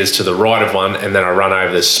 20 meters to the right of one, and then I run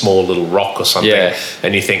over this small little rock or something,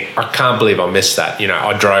 and you think, I can't believe I missed that. You know,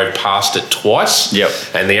 I drove past it twice,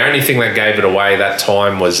 and the only thing that gave it away that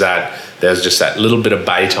time was that there was just that little bit of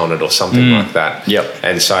bait on it or something like that.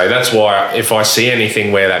 And so that's why if I see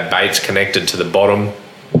anything where that bait's connected to the bottom,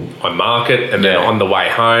 I mark it, and then on the way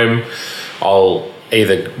home, I'll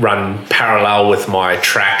either run parallel with my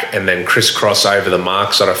track and then crisscross over the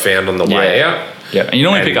marks that I found on the way out. And you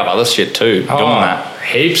normally pick up other shit too doing that.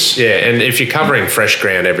 Heaps, and if you're covering fresh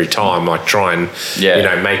ground every time, like try and you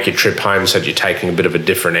know, make your trip home so that you're taking a bit of a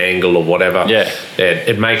different angle or whatever.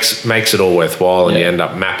 It makes it all worthwhile, and you end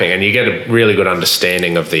up mapping, and you get a really good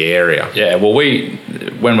understanding of the area. Well, when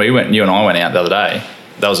you and I went out the other day,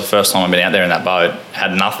 that was the first time I've been out there in that boat,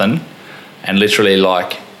 had nothing, and literally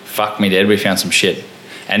like, fuck me dead, we found some shit.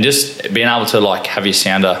 And just being able to like have your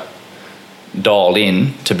sounder dialed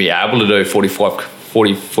in to be able to do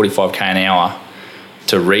 45k an hour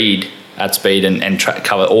to read at speed and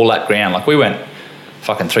cover all that ground. Like we went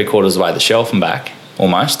fucking 3/4 of the way to the shelf and back,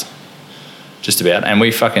 almost, just about, and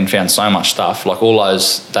we fucking found so much stuff, like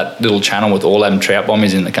that little channel with all them trout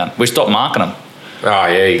bombies in the cunt. We stopped marking them. Oh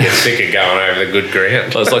yeah, you get sick of going over the good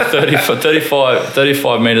ground. So it's like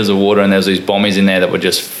 35 metres of water, and there was these bombies in there that were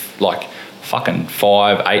just like fucking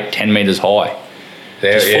 5, 8, 10 metres high.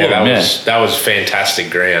 That was fantastic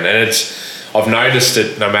ground, and I've noticed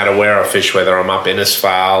it no matter where I fish, whether I'm up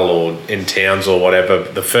Innisfail or in towns or whatever.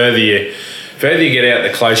 The further you get out, the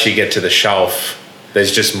closer you get to the shelf.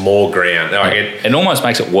 There's just more ground. Like it almost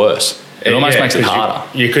makes it worse. It almost makes it harder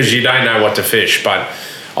because you don't know what to fish. But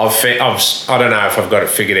I don't know if I've got it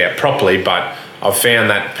figured out properly, but I've found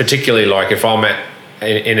that particularly like if I'm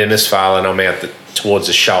in Innisfail and I'm out towards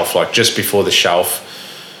the shelf, like just before the shelf.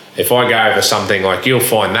 If I go over something, like you'll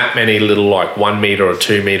find that many little like 1 metre or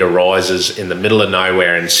 2 metre rises in the middle of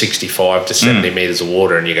nowhere in 65 to 70 metres of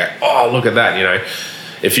water, and you go, oh, look at that, you know.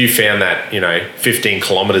 If you found that, you know, 15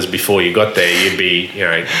 kilometres before you got there, you'd be, you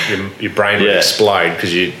know, your brain would explode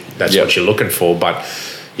because that's what you're looking for. But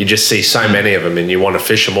you just see so many of them, and you want to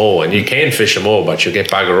fish them all, and you can fish them all, but you'll get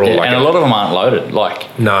bugger all. And a lot of them aren't loaded,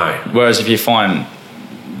 like no. Whereas if you find,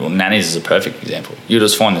 well, Nannies is a perfect example. You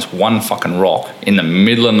just find this one fucking rock in the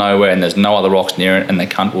middle of nowhere, and there's no other rocks near it, and the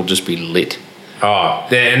cunt will just be lit. Oh,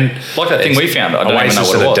 then like that thing we found. I don't even know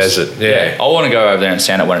what it was. Desert. Yeah. I want to go over there and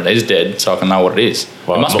sound it when it is dead, so I can know what it is.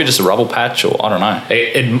 Well, it must be just a rubble patch, or I don't know.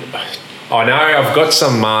 I know I've got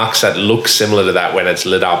some marks that look similar to that when it's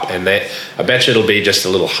lit up, and I bet you it'll be just a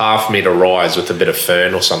little half-metre rise with a bit of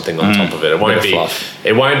fern or something on top of it. It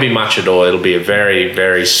won't be much at all. It'll be a very,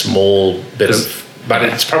 very small bit of. But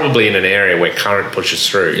it's probably in an area where current pushes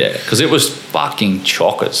through. Yeah, because it was fucking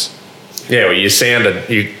chockers. Yeah, well,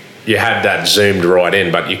 you had that zoomed right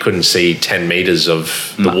in, but you couldn't see 10 metres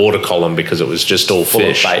of the water column because it was just all full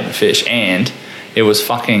fish. Of bait and fish, and it was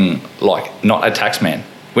fucking like not a taxman.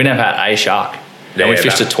 We never had a shark, and we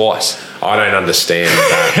fished it twice. I don't understand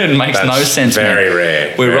that. It makes no sense. Very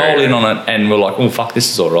rare. We roll in on it, and we're like, "Oh fuck,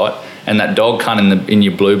 this is all right." And that dog cunt in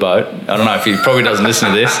your blue boat. I don't know if he probably doesn't listen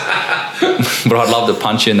to this, but I'd love to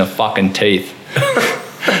punch you in the fucking teeth.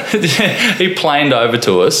 He planed over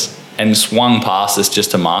to us and swung past us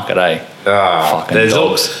just to market, eh? Fucking there's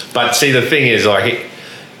dogs. But see, the thing is, like,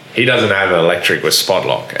 he doesn't have an electric with spot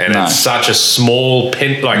lock, and No. it's such a small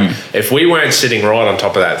pin. Like, if we weren't sitting right on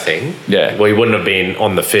top of that thing, we wouldn't have been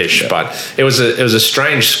on the fish. Yeah. But it was a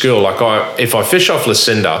strange skill. Like, if I fish off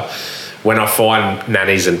Lucinda, when I find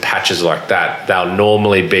nannies and patches like that, they'll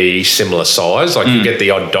normally be similar size. Like, you get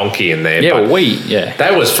the odd donkey in there. Yeah, but well,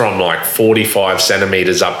 that was from like 45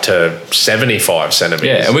 centimeters up to 75 centimeters.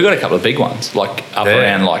 Yeah, and we got a couple of big ones, like up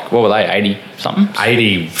around, like, what were they, 80 something?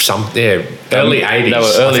 80 something, yeah, early 80s. They were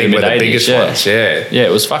I early think, mid were the 80s, biggest yeah. ones. Yeah, Yeah,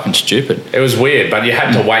 it was fucking stupid. it was weird, but you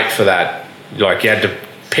had to wait for that. Like, you had to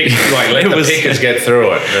pick, like, let It the was- pickers get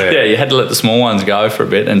through it. Yeah, you had to let the small ones go for a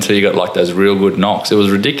bit until you got like those real good knocks. It was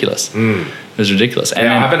ridiculous. It was ridiculous. And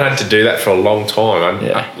Yeah, I then- haven't had to do that for a long time.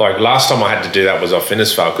 Yeah. Like, last time I had to do that was off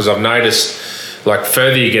Innisfail, because I've noticed, like,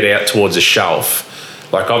 further you get out towards a shelf,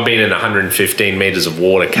 like, I've been in 115 metres of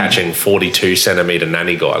water catching 42 centimetre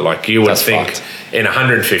nanny guy. Like, you would That's think fucked. in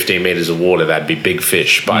 115 metres of water that'd be big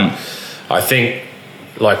fish, but I think,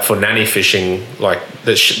 like, for nanny fishing, like,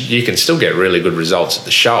 you can still get really good results at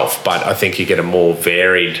the shelf, but I think you get a more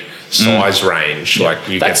varied size range. Like,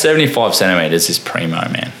 you that get 75 centimetres is primo,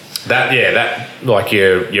 man. that like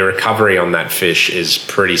your recovery on that fish is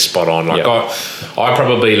pretty spot on. Like, Yep. I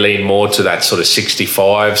probably lean more to that sort of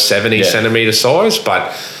 65, 70 centimetre size,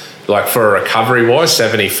 but like, for a recovery wise,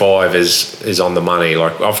 75 is on the money.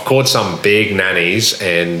 Like, I've caught some big nannies,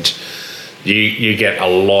 and you get a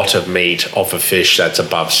lot of meat off a fish that's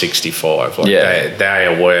above 65. Like, they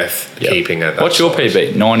are worth keeping at that What's your size.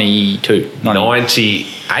 PB? 92?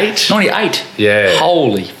 98? 98? Yeah.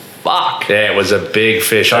 Holy fuck. Yeah, it was a big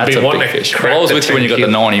fish. That's I've been a wanting big to fish. crack Well, I was the with you when you got 10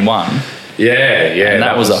 the 91, Yeah, and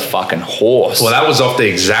that was a fucking horse. Well, that was off the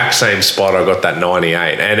exact same spot I got that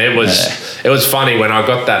 98, and it was funny when I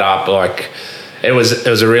got that up. Like, it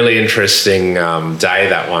was a really interesting day,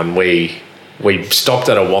 that one. We stopped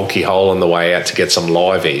at a wonky hole on the way out to get some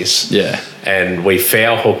liveys. Yeah. And we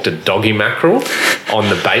foul hooked a doggy mackerel on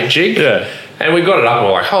the bait jig. Yeah. And we got it up and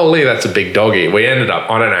we're like, holy, that's a big doggy. We ended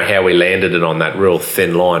up, I don't know how we landed it on that real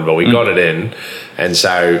thin line, but we got it in. And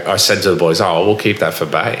so I said to the boys, oh, we'll keep that for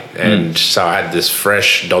bait. And so I had this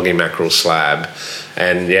fresh doggy mackerel slab,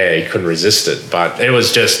 and yeah, he couldn't resist it. But it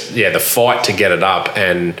was just, the fight to get it up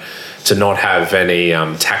and to not have any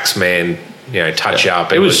taxman, touch you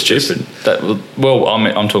up. It was stupid.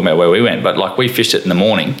 I'm talking about where we went, but like, we fished it in the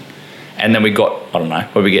morning, and then we got, I don't know,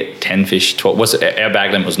 where we get 10 fish, 12. Our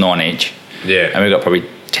bag limit was 9 each. Yeah. And we got probably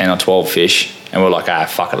 10 or 12 fish, and we're like,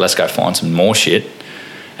 fuck it, let's go find some more shit.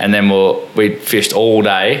 And then we fished all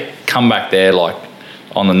day, come back there like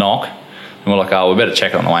on the knock, and we're like, we better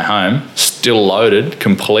check it on the way home. Still loaded,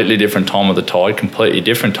 completely different time of the tide, completely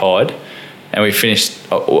different tide. And we finished,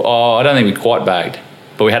 I don't think we quite bagged,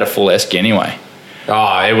 but we had a full esky anyway.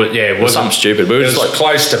 Oh, it was Something stupid. We were It was just like,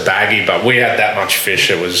 close to baggy, but we had that much fish.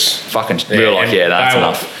 It was fucking, we were like, that's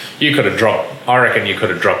enough. You could have dropped, I reckon you could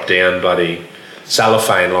have dropped down bloody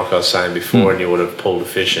cellophane, like I was saying before, and you would have pulled a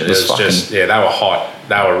fish in. It was just, they were hot.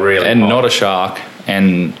 They were really and hot. not a shark,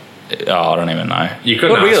 and I don't even know. You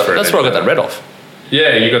couldn't ask for it. That's where I got that red off.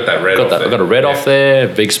 Yeah, you got that red off there. I got a red off there,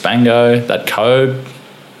 big Spango, that Cobe.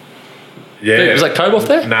 Yeah. Was that Cobe off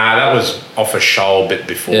there? Nah, that was off a shoal bit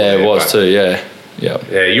before. Yeah, there, it was but- too, yeah.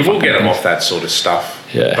 Yeah, you will get them off that sort of stuff.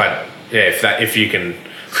 Yeah. But yeah, if you can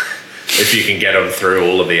get them through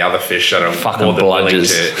all of the other fish that are Fucking more than willing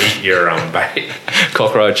bludgers. to eat your bait.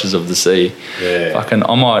 Cockroaches of the sea. Yeah. Fucking,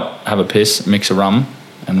 I might have a piss, mix a rum,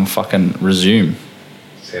 and we'll fucking resume.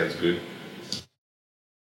 Sounds good.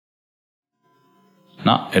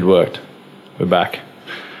 No, it worked. We're back.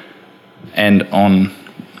 And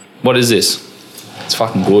what is this? It's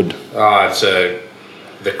fucking good. It's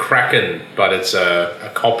the Kraken, but it's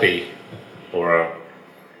a copy, or I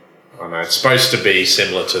don't know, it's supposed to be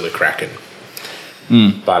similar to the Kraken.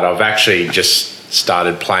 But I've actually just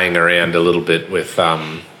started playing around a little bit with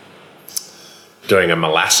doing a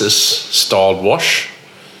molasses styled wash.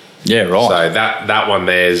 Yeah, right. So that one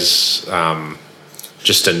there's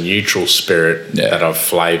just a neutral spirit that I've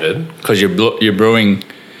flavoured. Because you're brewing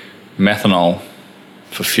methanol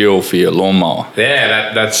for fuel for your lawnmower.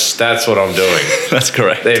 Yeah, that's what I'm doing. That's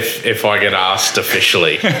correct. if I get asked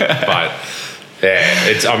officially, but yeah,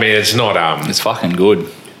 it's not It's fucking good.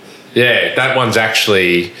 yeah, that one's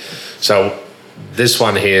actually, so this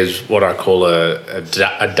one here is what I call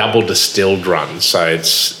a double distilled run. So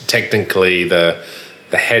it's technically the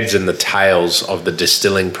heads and the tails of the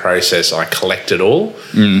distilling process. I collect it all,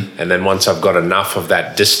 and then once I've got enough of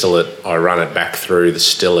that distillate, I run it back through the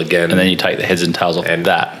still again. And then you take the heads and tails off And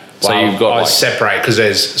that. So well, you've got I separate, because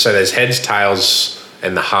there's heads, tails,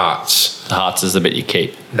 and the hearts. The hearts is the bit you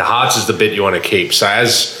keep. The hearts is the bit you want to keep. So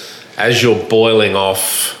as you're boiling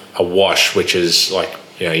off a wash, which is like,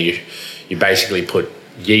 you basically put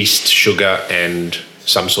yeast, sugar, and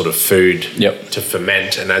some sort of food to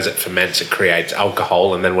ferment, and as it ferments, it creates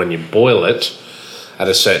alcohol, and then when you boil it at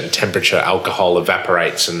a certain temperature, alcohol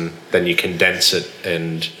evaporates, and then you condense it,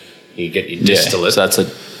 and you get your distillate. So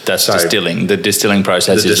that's distilling. The distilling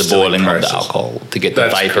process is the boiling of the alcohol to get the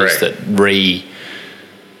vapors that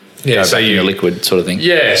go back in a liquid sort of thing.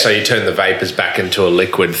 Yeah, so you turn the vapors back into a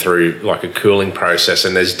liquid through like a cooling process,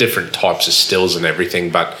 and there's different types of stills and everything,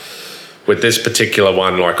 but with this particular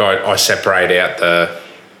one, like I separate out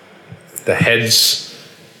the heads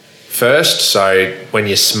first. So when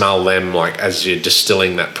you smell them, like as you're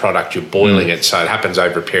distilling that product, you're boiling it. So it happens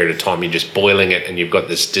over a period of time. You're just boiling it, and you've got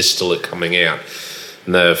this distillate coming out.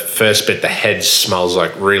 And the first bit, the head smells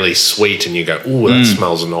like really sweet, and you go, "Ooh, that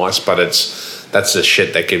smells nice," but that's the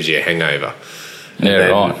shit that gives you a hangover.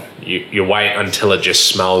 Right. You wait until it just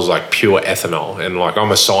smells like pure ethanol. And like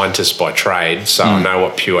I'm a scientist by trade, so I know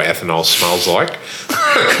what pure ethanol smells like.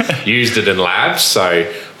 Used it in labs, so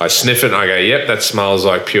I sniff it and I go, yep, that smells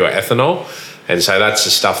like pure ethanol. And so that's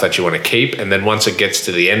the stuff that you want to keep. And then once it gets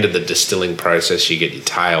to the end of the distilling process, you get your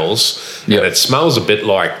tails. And it smells a bit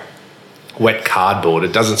like wet cardboard.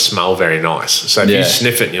 It doesn't smell very nice. So if you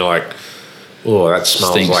sniff it and you're like, oh, that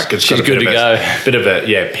smells like it's got a bit of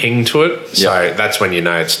a ping to it. So that's when you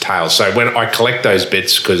know it's tails. So when I collect those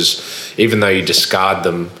bits, because even though you discard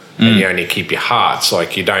them and you only keep your hearts,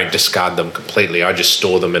 like you don't discard them completely. I just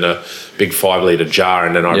store them in a big 5 litre jar,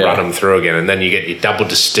 and then I run them through again. And then you get your double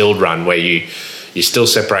distilled run where you still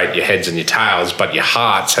separate your heads and your tails, but your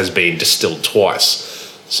hearts has been distilled twice.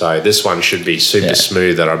 So this one should be super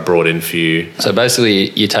smooth that I brought in for you. So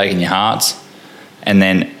basically you're taking your hearts and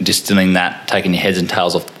then distilling that, taking your heads and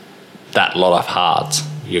tails off that lot of hearts.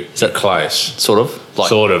 You're close. Sort of?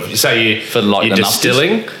 Sort of. So you're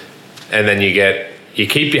distilling, and then you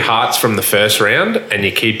keep your hearts from the first round, and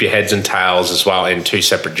you keep your heads and tails as well in 2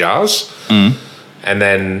 separate jars. And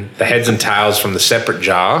then the heads and tails from the separate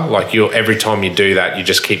jar, like every time you do that, you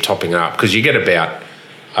just keep topping it up, because you get about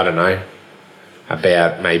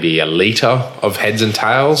maybe a litre of heads and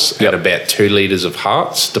tails and about 2 litres of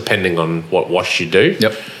hearts, depending on what wash you do.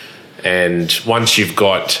 And once you've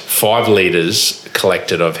got 5 litres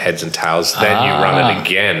collected of heads and tails, then you run it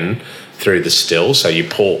again through the still. So you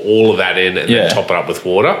pour all of that in and then top it up with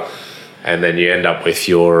water. And then you end up with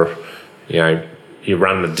your, you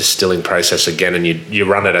run the distilling process again, and you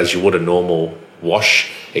run it as you would a normal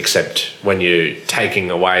wash, except when you're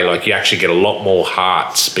taking away, like you actually get a lot more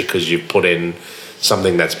hearts because you've put in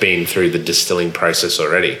something that's been through the distilling process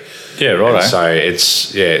already. Yeah, right. And so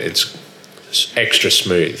it's extra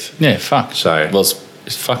smooth. Yeah, fuck. So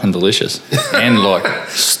it's fucking delicious, and like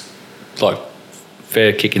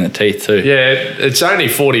fair kick in the teeth too. Yeah, it's only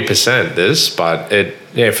 40% this, but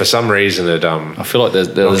for some reason it I feel like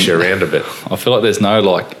there's knocks you around a bit. I feel like there's no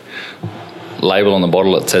like label on the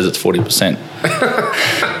bottle that says it's 40%.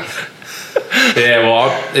 Yeah,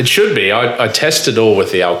 well, it should be. I tested all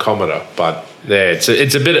with the alcometer, but it's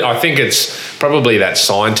a bit. I think it's probably that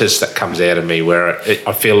scientist that comes out of me where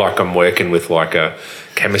I feel like I'm working with like a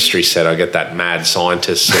chemistry set. I get that mad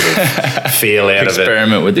scientist sort of feel out of it.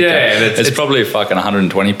 Experiment with the and it's probably fucking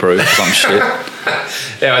 120 proof, some shit.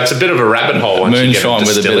 Yeah, it's a bit of a rabbit hole. Once moonshine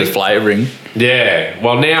with a bit of flavouring. Yeah.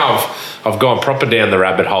 Well, now I've gone proper down the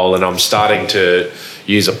rabbit hole, and I'm starting to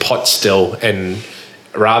use a pot still, and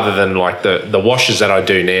rather than like the washes that I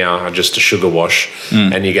do now are just a sugar wash,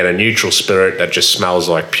 and you get a neutral spirit that just smells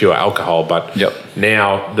like pure alcohol. But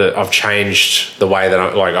now I've changed the way that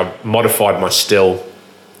I've modified my still,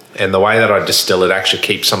 and the way that I distill it actually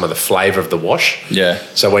keeps some of the flavour of the wash. Yeah.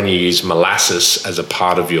 So when you use molasses as a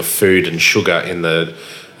part of your food and sugar in the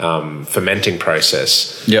fermenting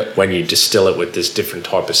process, when you distill it with this different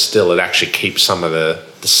type of still, it actually keeps some of the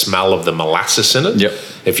smell of the molasses in it.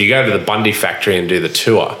 If you go to the Bundy factory and do the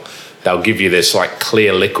tour, they'll give you this like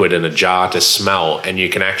clear liquid in a jar to smell, and you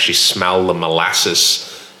can actually smell the molasses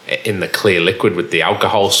in the clear liquid with the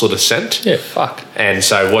alcohol sort of scent. Yeah, fuck. And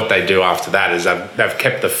so what they do after that is they've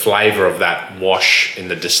kept the flavour of that wash in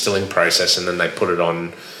the distilling process, and then they put it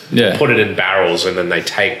on, put it in barrels, and then they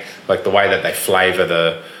take, like the way that they flavour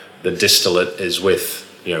the distillate is with,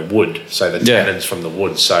 wood, so the tannins from the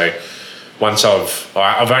wood. So once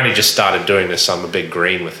I've only just started doing this, so I'm a bit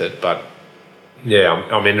green with it, but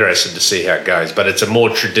I'm interested to see how it goes. But it's a more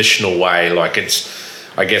traditional way, like it's,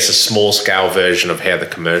 I guess, a small scale version of how the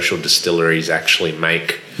commercial distilleries actually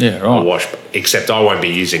make a wash, except I won't be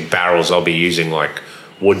using barrels. I'll be using like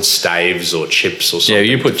wood staves or chips or something.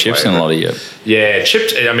 Yeah, you put chips in a lot of your... Yeah,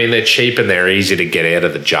 chips, I mean, they're cheap and they're easy to get out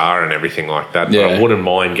of the jar and everything like that. Yeah. But I wouldn't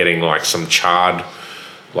mind getting like some charred,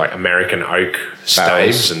 like American oak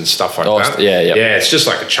staves and stuff like that. Yeah. Yeah, it's just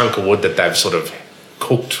like a chunk of wood that they've sort of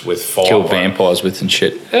cooked with fire. Kill vampires with and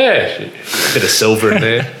shit. Yeah, a bit of silver in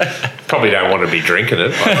there. Probably don't want to be drinking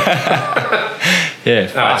it. But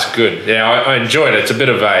Yeah. no, it's good. Yeah, I enjoyed it. It's a bit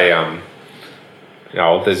of a...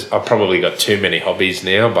 I've probably got too many hobbies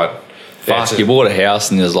now, but... Fuck, you bought a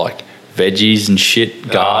house and there's like veggies and shit,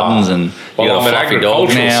 gardens, and you got I'm a an fluffy dog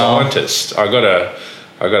agricultural now. scientist. I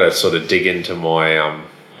gotta sort of dig into my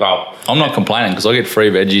I'm not complaining because I get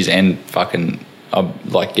free veggies and fucking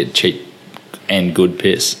get cheap and good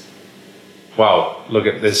piss. Well, look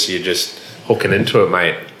at this. You're just hooking into it,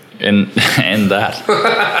 mate. And that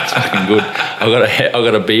it's fucking good. I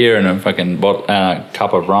got a beer and a fucking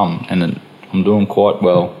cup of rum, and then I'm doing quite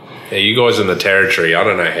well. Yeah, you guys in the territory, I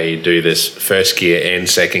don't know how you do this first gear and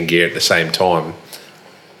second gear at the same time.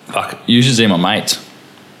 Fuck, you should see my mates.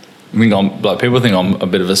 People think I'm a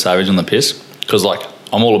bit of a savage on the piss because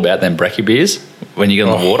I'm all about them brekkie beers when you get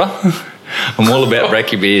in the water. I'm all about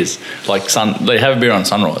brekkie beers. They have a beer on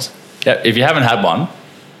Sunrise. Yeah, if you haven't had one,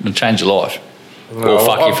 it'll change your life. Or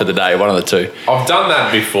fuck you for the day, one of the two. I've done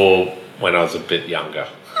that before when I was a bit younger.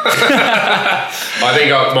 I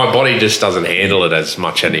think my body just doesn't handle it as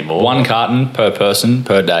much anymore. 1 carton per person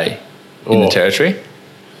per day in the territory.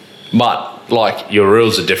 But your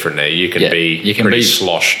rules are different now. You can be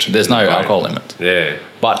sloshed. There's no alcohol limit. Yeah.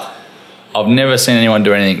 But I've never seen anyone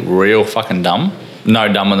do anything real fucking dumb.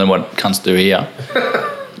 No dumber than what cunts do here.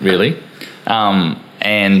 Really.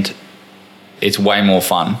 And it's way more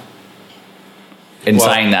fun.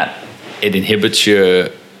 Saying that, it inhibits your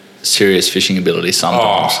serious fishing ability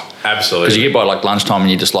sometimes. Oh, absolutely. Because you get by lunchtime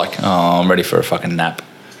and you're just I'm ready for a fucking nap.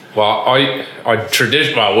 Well, I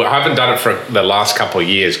haven't done it for the last couple of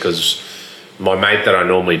years because my mate that I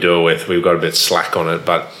normally do it with, we've got a bit slack on it,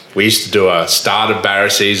 but we used to do a start of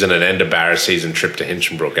Barra season and end of Barra season trip to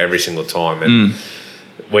Hinchinbrook every single time. And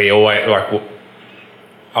we always,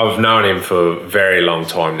 I've known him for a very long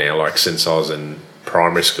time now, since I was in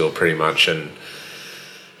primary school pretty much, and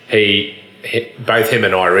both him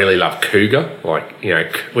and I really love cougar.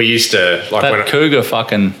 We used to cougar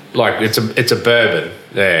fucking it's a bourbon.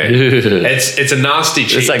 Yeah, it's a nasty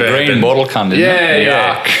cheap. It's like bourbon. Green bottle cunt.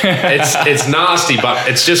 Yeah. it's nasty, but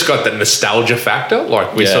it's just got the nostalgia factor.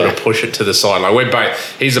 We sort of push it to the side.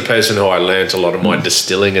 He's the person who I learnt a lot of my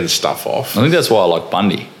distilling and stuff off. I think that's why I like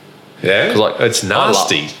Bundy. Yeah, it's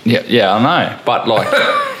nasty. I know, but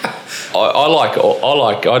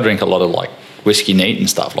I drink a lot of whiskey neat and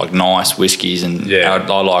stuff, nice whiskies, and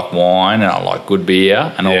I like wine and I like good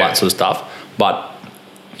beer and all that sort of stuff.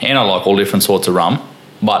 And I like all different sorts of rum.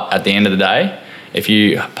 But at the end of the day, if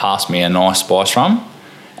you pass me a nice spice rum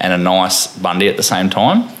and a nice Bundy at the same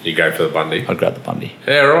time, you go for the Bundy. I'd grab the Bundy.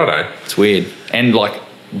 Yeah, righto. It's weird. And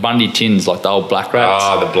Bundy tins, the old Black Rats.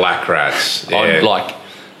 Oh, the Black Rats. Yeah.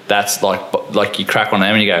 That's you crack on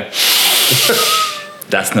them and you go,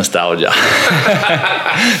 that's nostalgia.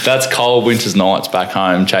 That's cold winter's nights back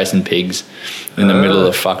home chasing pigs in the middle of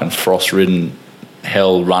the fucking frost-ridden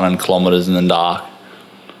hell, running kilometres in the dark.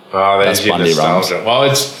 Oh, that's Bundy nostalgia.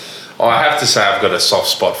 Rums. Well, I have to say I've got a soft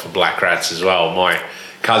spot for Black Rats as well. My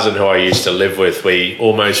cousin who I used to live with, we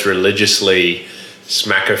almost religiously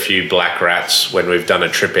smack a few Black Rats when we've done a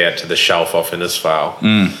trip out to the shelf off Innisfail.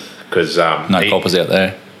 Because no coppers out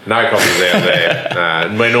there. No copies out there.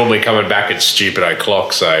 And we're normally coming back at stupid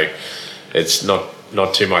o'clock, so it's not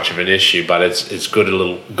too much of an issue. But it's good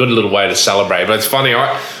little way to celebrate. But it's funny,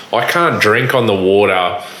 I can't drink on the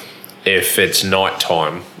water if it's night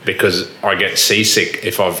time because I get seasick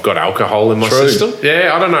if I've got alcohol in my system. Yeah,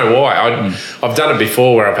 I don't know why. I've done it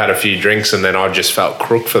before where I've had a few drinks and then I just felt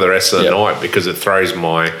crook for the rest of the night because it throws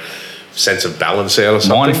my sense of balance out or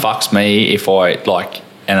something. Mine fucks me if I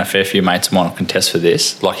and a fair few mates of mine will contest for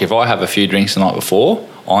this. If I have a few drinks the night before,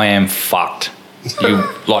 I am fucked. You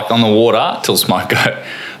on the water till smoke go,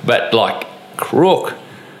 but crook,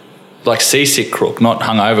 seasick crook, not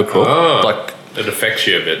hungover crook. It affects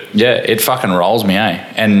you a bit. Yeah, it fucking rolls me, eh?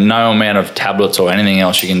 And no amount of tablets or anything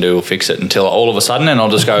else you can do will fix it until all of a sudden, and I'll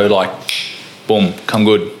just go boom, come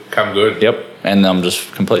good. Come good. Yep, and I'm just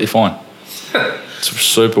completely fine. It's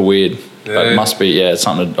super weird. Yeah. But it must be,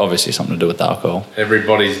 obviously something to do with the alcohol.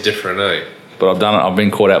 Everybody's different, eh? But I've done it. I've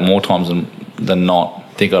been caught out more times than not.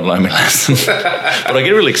 I think I'd learn my lesson. But I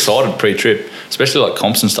get really excited pre-trip, especially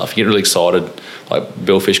comps and stuff. You get really excited,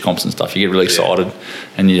 billfish comps and stuff. You get really excited,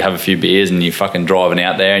 and you have a few beers, and you're fucking driving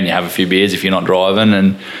out there, and you have a few beers if you're not driving,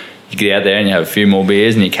 and you get out there and you have a few more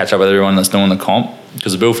beers, and you catch up with everyone that's doing the comp,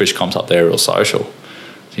 because the Billfish comp's up there real social.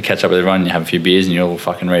 So you catch up with everyone, you have a few beers, and you're all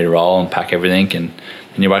fucking ready to roll and pack everything.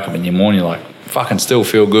 And you wake up in the morning, you're like, fucking still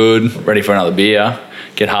feel good, ready for another beer.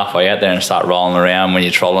 Get halfway out there and start rolling around when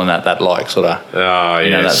you're trolling that like sort of,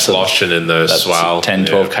 that sloshing in the swell. 10,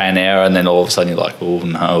 12k an hour, and then all of a sudden you're like, oh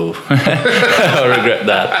no, I regret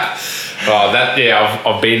that. Oh,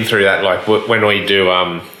 I've been through that. Like when we do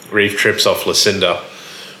reef trips off Lucinda,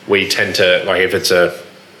 we tend to, like, if it's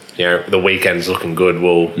the weekend's looking good,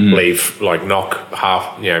 we'll leave, like, knock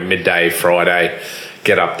midday Friday,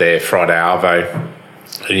 get up there Friday arvo.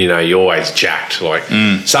 And, you're always jacked. Like,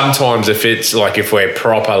 sometimes if it's, like, if we're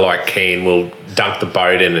proper, like, keen, we'll dunk the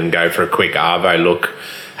boat in and go for a quick arvo look,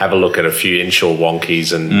 have a look at a few inshore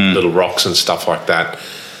wonkies and little rocks and stuff like that.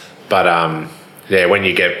 But, when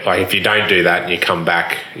you get, like, if you don't do that and you come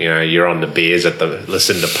back, you're on the beers at the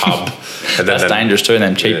Lucinda pub. And that's dangerous too, and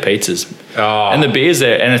them cheap pizzas. Oh. And the beers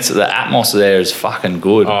there, and the atmos there is fucking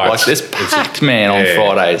good. Oh, like, it's packed, man, on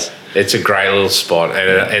Fridays. It's a great little spot.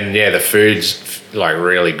 And the food's, like,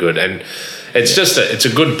 really good. And it's just it's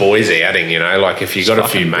a good boys outing, like, if you got a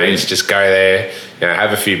few mates, just go there,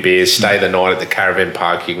 have a few beers, stay the night at the caravan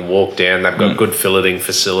park. You can walk down. They've got good filleting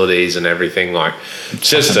facilities and everything. Like,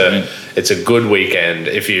 it's a good weekend.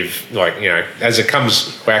 If you've, like, as it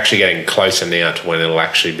comes, we're actually getting closer now to when it'll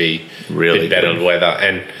actually be really better weather.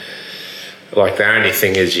 And, like, the only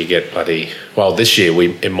thing is you get this year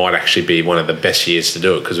it might actually be one of the best years to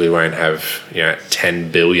do it, because we won't have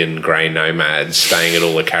 10 billion grey nomads staying at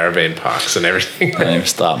all the caravan parks and everything. Don't even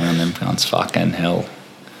start me on them cunts, fucking hell.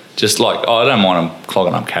 Just like, I don't mind them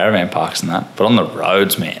clogging up caravan parks and that, but on the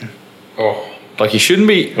roads, man. Oh, like, you shouldn't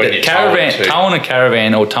be towing a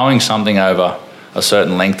caravan or towing something over a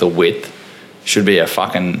certain length or width should be a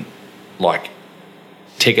fucking, like,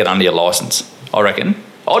 ticket under your license, I reckon.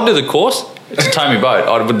 I'd do the course. It's a tow me boat.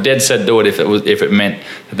 I would dead set do it if it meant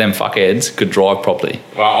that them fuckheads could drive properly.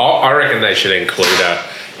 Well, I reckon they should include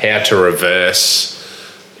how to reverse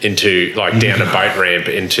into, like, down a boat ramp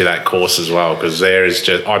into that course as well, because there is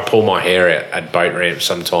just, I pull my hair out at boat ramps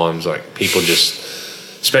sometimes. Like, people just,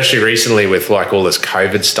 especially recently with, like, all this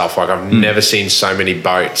COVID stuff, like, I've never seen so many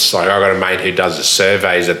boats. Like, I got a mate who does the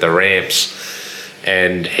surveys at the ramps,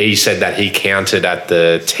 and he said that he counted at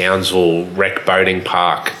the Townsville Rec Boating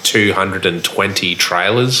Park 220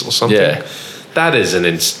 trailers or something. Yeah. That is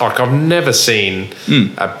like, I've never seen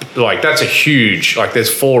that's a huge, like,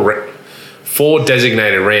 there's four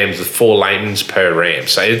designated ramps with 4 lanes per ramp,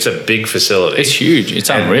 so it's a big facility. It's huge.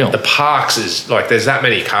 It's unreal. The parks is, like, there's that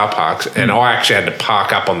many car parks, and I actually had to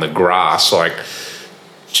park up on the grass, like,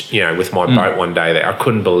 with my boat one day there. I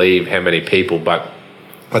couldn't believe how many people. But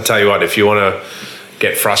I tell you what, if you want to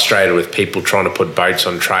get frustrated with people trying to put boats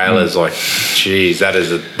on trailers, like, geez,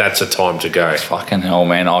 that's a time to go. Fucking hell,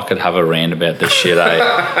 man! I could have a rant about this shit,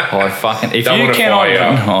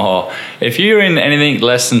 if you're in anything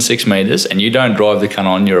less than 6 meters and you don't drive the cunt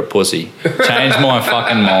on, you're a pussy. Change my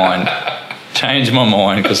fucking mind. Change my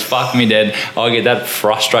mind, because fuck me dead, I get that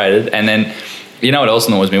frustrated. And then, you know what else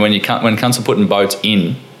annoys me? When cunts are putting boats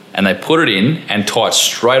in, and they put it in and tie it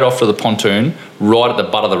straight off to the pontoon, right at the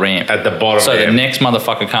butt of the ramp. At the bottom. So the next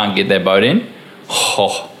motherfucker can't get their boat in.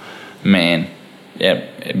 Oh, man. Yeah,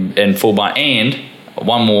 and full bar. And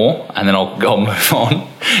one more, and then I'll move on,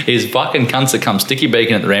 is fucking cunts that come sticky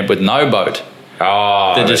beacon at the ramp with no boat.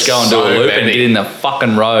 Oh, they just go and do a loop and get in the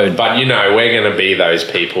fucking road. But, we're going to be those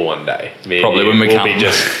people one day. Probably when we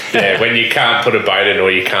can't. When you can't put a boat in or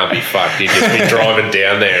you can't be fucked, you just be driving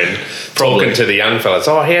down there and talking to the young fellas.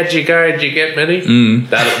 Oh, how'd you go? Did you get many?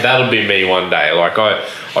 That'll be me one day. Like,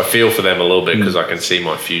 I feel for them a little bit, because I can see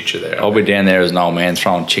my future there. I'll be down there as an old man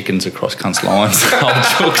throwing chickens across cunts' lines. Old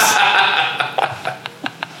jokes.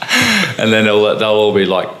 And then they'll all be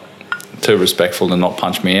like too respectful to not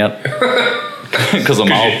punch me out. Because I'm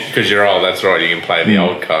old. Because you're old, that's right. You can play the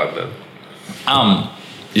old card then.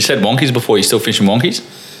 You said wonkies before. You still fishing wonkies?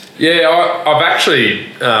 Yeah, I've actually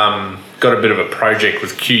got a bit of a project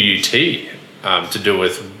with QUT to do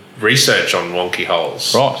with research on wonky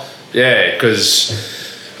holes. Right. Yeah, because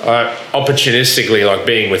opportunistically, like,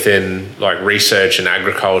 being within, like, research and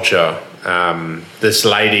agriculture, this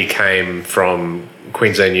lady came from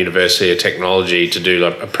Queensland University of Technology to do,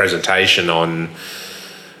 like, a presentation on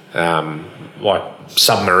like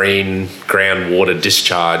submarine groundwater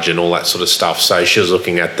discharge and all that sort of stuff. So she was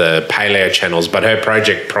looking at the paleo channels, but her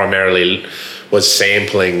project primarily was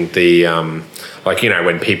sampling the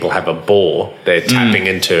when people have a bore, they're tapping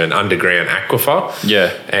into an underground aquifer.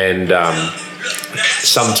 Yeah. And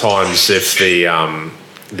sometimes if the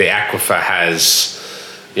aquifer has,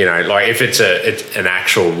 if it's an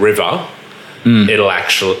actual river, it'll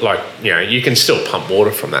actually, like, you can still pump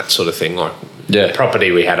water from that sort of thing. Like the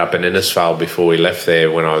property we had up in Innisfail before we left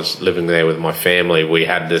there, when I was living there with my family, we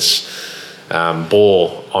had this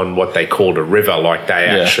bore on what they called a river. Like they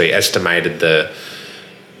actually estimated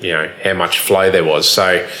how much flow there was.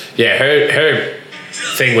 So her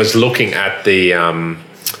thing was looking at the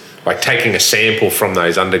like taking a sample from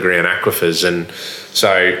those underground aquifers. And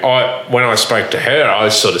so when I spoke to her, I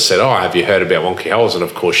sort of said, have you heard about wonky holes? And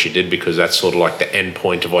of course she did, because that's sort of like the end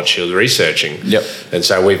point of what she was researching. Yep. And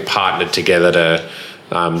so we've partnered together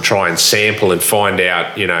to try and sample and find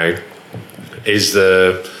out, is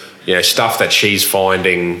the stuff that she's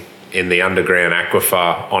finding in the underground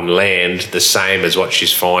aquifer on land the same as what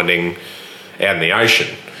she's finding out in the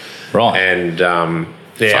ocean. Right. And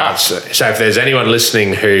so if there's anyone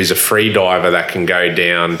listening who's a free diver that can go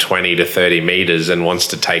down 20 to 30 metres and wants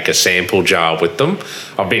to take a sample jar with them,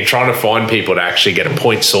 I've been trying to find people to actually get a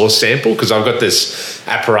point source sample, because I've got this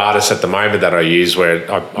apparatus at the moment that I use where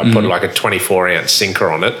I put like a 24-ounce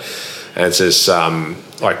sinker on it, and it's this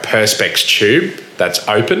like Perspex tube that's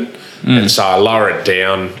open, and so I lower it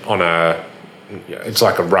down on it's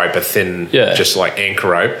like a rope, a thin, just like anchor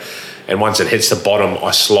rope, and once it hits the bottom,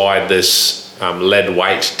 I slide this lead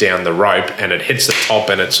weight down the rope, and it hits the top,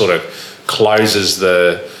 and it sort of closes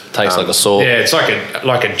the... Takes like a saw. Yeah, it's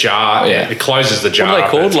like a jar. Yeah. It closes the jar. What are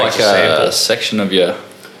they called? Like a section of your...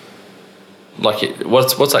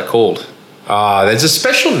 What's that called? There's a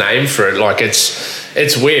special name for it. Like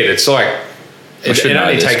it's weird. It's like... It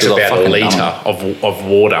only takes about a litre of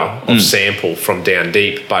water, of sample from down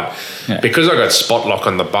deep. But because I got spot lock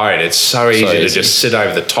on the boat, it's so easy to just sit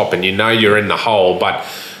over the top and you're in the hole. But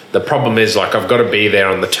the problem is, like, I've got to be there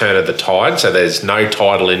on the turn of the tide, so there's no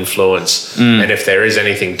tidal influence. And if there is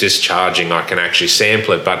anything discharging, I can actually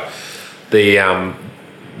sample it. But the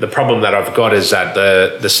problem that I've got is that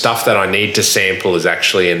the stuff that I need to sample is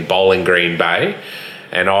actually in Bowling Green Bay.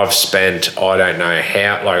 And I've spent, I don't know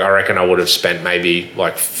how, like I reckon I would have spent maybe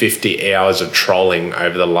like 50 hours of trolling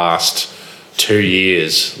over the last 2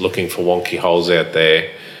 years looking for wonky holes out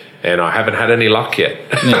there. And I haven't had any luck yet.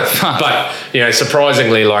 But,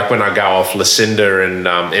 surprisingly, like when I go off Lucinda and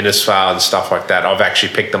Innisfail and stuff like that, I've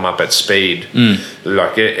actually picked them up at speed.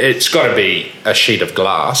 Like it's got to be a sheet of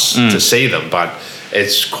glass to see them, but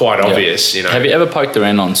it's quite obvious, Have you ever poked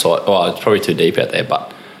around on site? Well, it's probably too deep out there,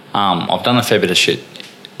 but I've done a fair bit of shit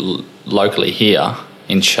locally here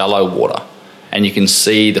in shallow water, and you can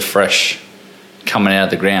see the fresh coming out of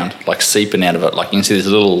the ground, like seeping out of it. Like you can see this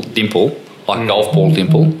little dimple, like golf ball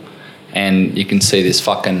dimple, and you can see this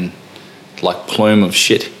fucking like plume of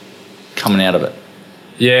shit coming out of it.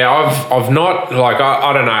 Yeah, I've not, like,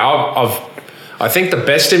 I don't know. I think the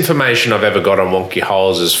best information I've ever got on wonky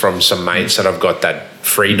holes is from some mates that I've got that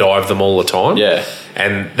free dive them all the time. Yeah.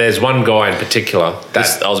 And there's one guy in particular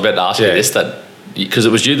that... I was about to ask you this, because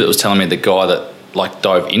it was you that was telling me the guy that like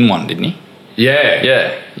dove in one, didn't he?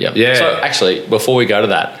 Yeah. Yeah. So actually, before we go to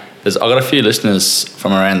that, I've got a few listeners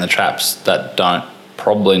from around the traps that don't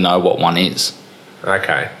probably know what one is.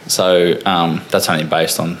 Okay. So that's only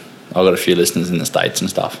based on, I've got a few listeners in the States and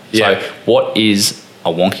stuff. Yeah. So what is a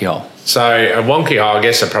wonky hole? So a wonky hole, I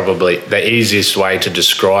guess probably the easiest way to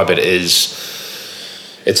describe it is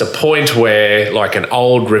it's a point where, like, an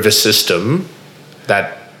old river system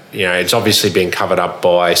that, it's obviously been covered up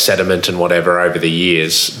by sediment and whatever over the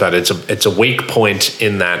years, but it's a weak point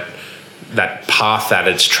in that path that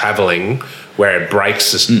it's travelling where it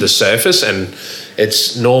breaks the surface, and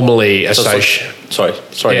it's normally associated...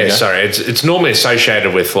 It's normally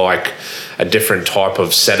associated with, like, a different type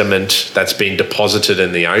of sediment that's been deposited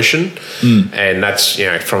in the ocean, and that's,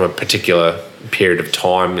 from a particular period of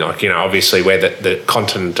time, like, obviously where the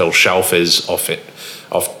continental shelf is off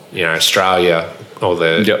Australia or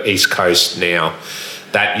the East Coast now,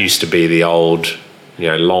 that used to be the old,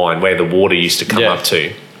 line where the water used to come up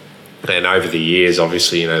to. And over the years,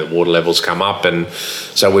 obviously, the water levels come up, and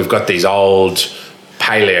so we've got these old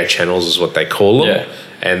paleo channels is what they call them,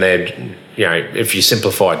 and they're, if you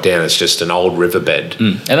simplify it down, it's just an old riverbed.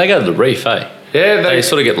 And they go to the reef, eh? Yeah. They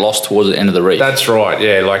sort of get lost towards the end of the reef. That's right,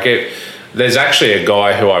 yeah. Like there's actually a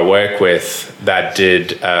guy who I work with that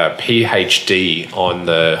did a PhD on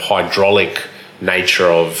the hydraulic nature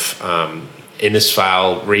of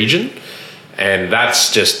Innisfail region, and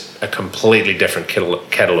that's just a completely different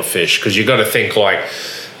kettle of fish, because you've got to think, like,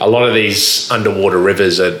 a lot of these underwater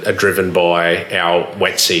rivers are driven by our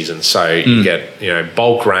wet season. So you get,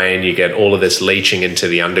 bulk rain, you get all of this leaching into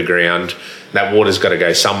the underground. That water's got to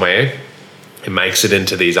go somewhere. It makes it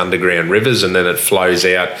into these underground rivers, and then it flows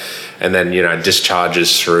out and then,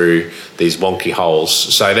 discharges through these wonky holes.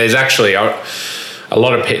 So there's actually, I a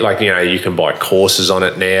lot of people, like, you know, you can buy courses on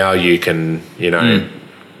it now. You can, you know,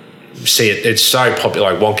 see it. It's so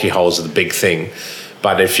popular. Like, wonky holes are the big thing.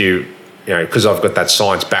 But if you know, because I've got that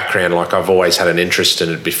science background, like, I've always had an interest in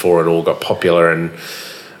it before it all got popular. And,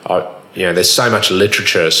 you know, there's so much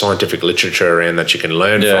literature, scientific literature around that you can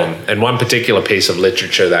learn from. And one particular piece of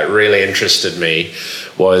literature that really interested me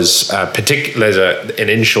was there's an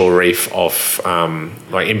inshore reef off,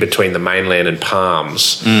 like, in between the mainland and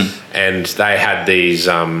Palms. And they had these,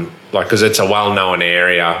 like, because it's a well-known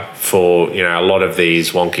area for, you know, a lot of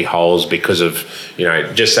these wonky holes because of, you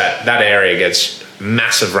know, just that area gets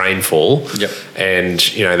massive rainfall.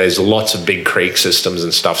 And, you know, there's lots of big creek systems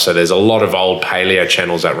and stuff, so there's a lot of old paleo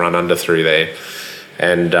channels that run under through there.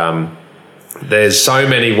 And there's so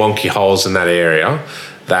many wonky holes in that area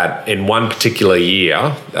that in one particular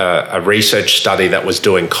year, a research study that was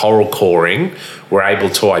doing coral coring were able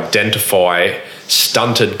to identify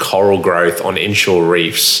stunted coral growth on inshore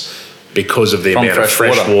reefs because of the amount of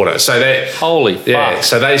fresh water. So holy fuck.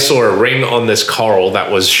 So they saw a ring on this coral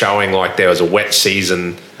that was showing like there was a wet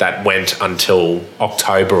season that went until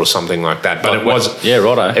October or something like that. But it wasn't. Yeah,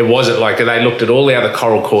 righto. It wasn't like, they looked at all the other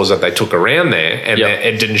coral cores that they took around there, and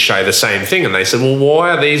it didn't show the same thing. And they said, well, why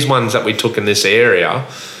are these ones that we took in this area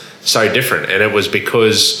so different? And it was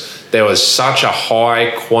because there was such a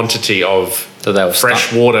high quantity of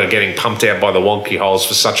fresh water getting pumped out by the wonky holes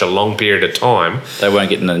for such a long period of time. They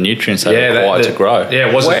weren't getting the nutrients they required to grow. Yeah,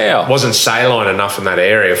 it wasn't saline enough in that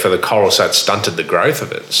area for the coral, so it stunted the growth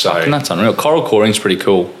of it. So that's unreal. Coral coring's pretty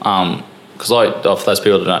cool. Because for those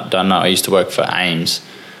people that don't know, I used to work for AIMS,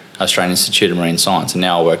 Australian Institute of Marine Science, and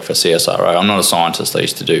now I work for CSIRO. I'm not a scientist. I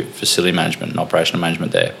used to do facility management and operational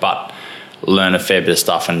management there, but learned a fair bit of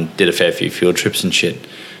stuff and did a fair few field trips and shit.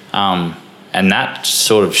 And that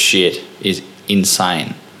sort of shit is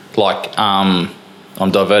insane. Like, I'm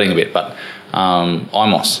diverting a bit, but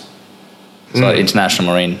IMOS, so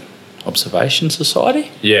International Marine Observation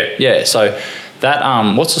Society. Yeah. So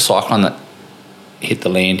that what's the cyclone that hit the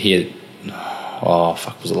land here? Oh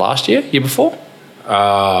fuck, was it last year? Year before?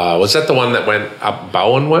 Was that the one that went up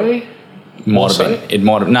Bowen Way? Might have been. It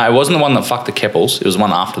might have. No, it wasn't the one that fucked the Keppels. It was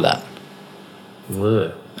one after that.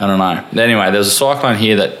 Ugh. I don't know. Anyway, there was a cyclone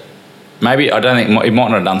here that maybe, I don't think, it might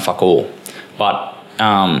not have done fuck all, but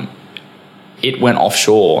it went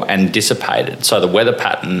offshore and dissipated. So the weather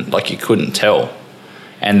pattern, like, you couldn't tell.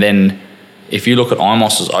 And then if you look at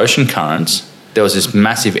IMOS's ocean currents, there was this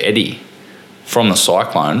massive eddy from the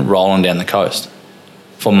cyclone rolling down the coast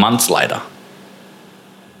for months later.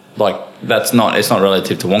 Like, it's not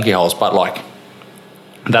relative to wonky holes, but like,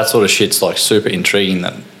 that sort of shit's like super intriguing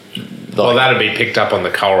that. Well, that'll be picked up on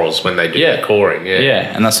the corals when they do the coring.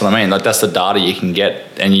 Yeah, and that's what I mean. Like, that's the data you can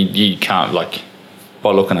get, and you can't, like,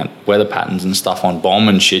 by looking at weather patterns and stuff on BOM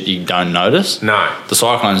and shit, you don't notice. No. The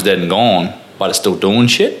cyclone's dead and gone, but it's still doing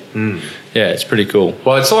shit. Yeah, it's pretty cool.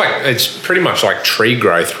 Well, it's pretty much like tree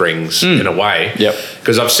growth rings in a way. Yep.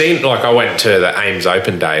 Because I've seen, like, I went to the AIMS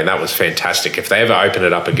Open Day, and that was fantastic. If they ever open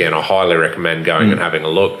it up again, I highly recommend going and having a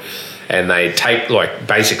look. And they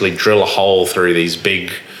basically drill a hole through these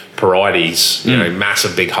big parietes, you know,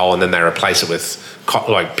 massive big hole, and then they replace it with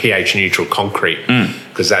like pH neutral concrete,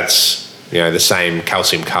 because that's, you know, the same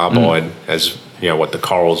calcium carbide as, you know, what the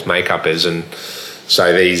coral's makeup is. And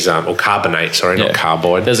so these or carbonate, not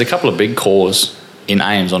carbide. There's a couple of big cores in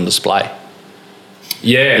AIMS on display.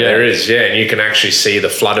 Yeah, there is. Yeah, and you can actually see the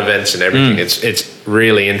flood events and everything. It's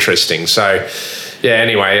really interesting. So yeah,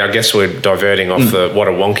 anyway, I guess we're diverting off what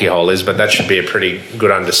a wonky hole is, but that should be a pretty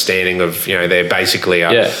good understanding of, you know, they're basically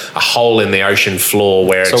a hole in the ocean floor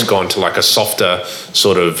where it's gone to like a softer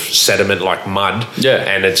sort of sediment like mud,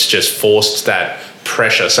 and it's just forced that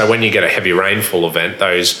pressure. So when you get a heavy rainfall event,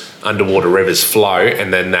 those underwater rivers flow,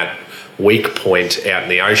 and then that weak point out in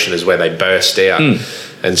the ocean is where they burst out.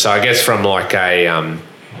 And so I guess from like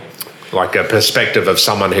a perspective of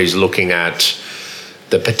someone who's looking at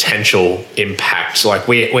the potential impacts, like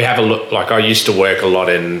we have a look, like I used to work a lot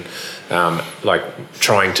in like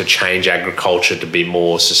trying to change agriculture to be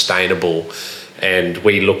more sustainable, and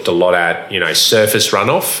we looked a lot at, you know, surface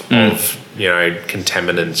runoff of, you know,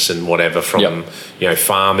 contaminants and whatever from you know,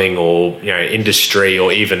 farming or, you know, industry,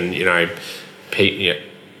 or even, you know,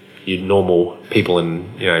 your normal people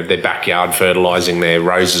in, you know, their backyard fertilizing their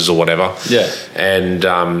roses or whatever. And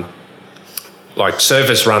like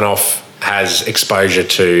surface runoff has exposure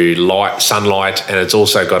to sunlight, and it's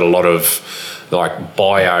also got a lot of like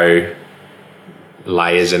bio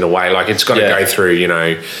layers in a way. Like, it's got to go through, you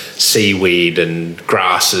know, seaweed and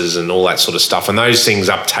grasses and all that sort of stuff, and those things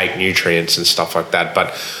uptake nutrients and stuff like that.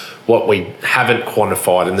 But what we haven't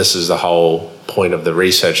quantified, and this is the whole point of the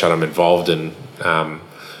research that I'm involved in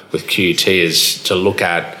with QUT is to look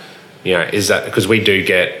at, is that because we do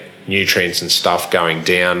get nutrients and stuff going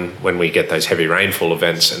down when we get those heavy rainfall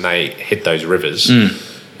events and they hit those rivers.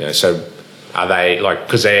 So are they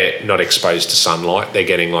because they're not exposed to sunlight, they're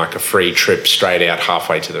getting like a free trip straight out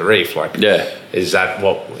halfway to the reef? Is that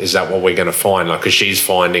what we're going to find? Because she's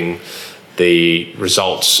finding the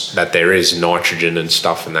results that there is nitrogen and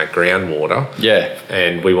stuff in that groundwater. Yeah.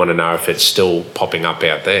 And we want to know if it's still popping up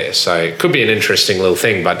out there. So it could be an interesting little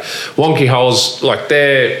thing. But wonky holes, what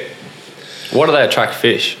do they attract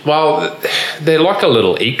fish? Well, they're like a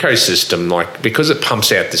little ecosystem, because it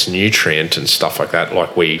pumps out this nutrient and stuff like that,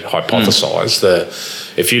 like we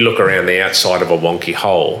hypothesised. If you look around the outside of a wonky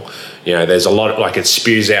hole, there's a lot, it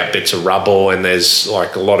spews out bits of rubble, and there's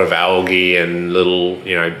a lot of algae and little,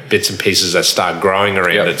 bits and pieces that start growing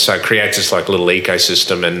around it. So it creates this little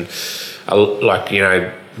ecosystem, and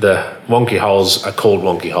the wonky holes are called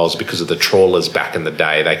wonky holes because of the trawlers back in the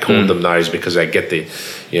day. They called them those because they get the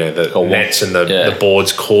nets and the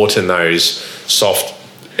boards caught in those soft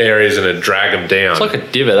areas and it drag them down. It's like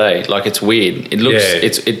a divot, eh? It's weird. It looks.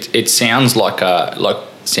 It sounds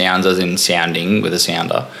sounds as in sounding with a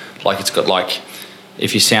sounder. It's got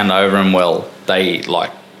if you sound over them well, they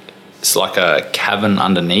it's like a cavern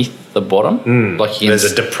underneath the bottom. There's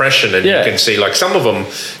a depression, and you can see some of them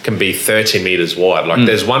can be 30 meters wide.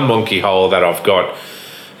 There's one wonky hole that I've got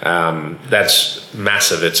that's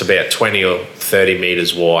massive. It's about 20 or 30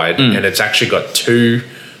 meters wide, and it's actually got two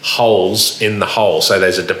holes in the hole. So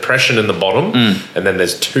there's a depression in the bottom, and then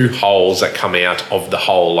there's two holes that come out of the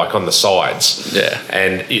hole, on the sides. Yeah.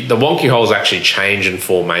 And the wonky holes actually change in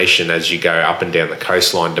formation as you go up and down the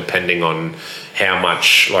coastline, depending on how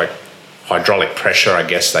much hydraulic pressure, I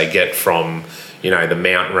guess, they get from the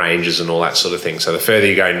mountain ranges and all that sort of thing. So the further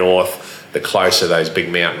you go north, the closer those big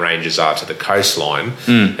mountain ranges are to the coastline,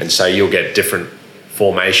 and so you'll get different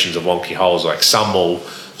formations of wonky holes. Some will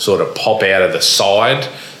sort of pop out of the side,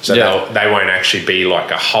 so they won't actually be like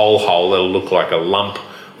a whole hole. It'll look like a lump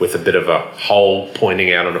with a bit of a hole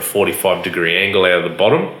pointing out on a 45-degree angle out of the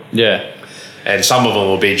bottom. Yeah. And some of them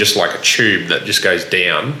will be just like a tube that just goes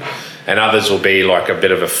down, and others will be like a bit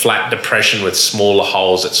of a flat depression with smaller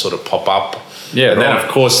holes that sort of pop up. Yeah, and then of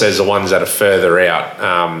course there's the ones that are further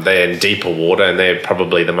out. They're in deeper water, and they're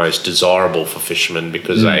probably the most desirable for fishermen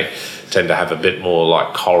because they tend to have a bit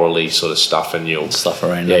more corally sort of stuff, and stuff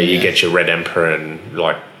around. You get your red emperor and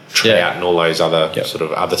trout and all those other sort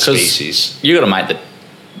of other species. You got to make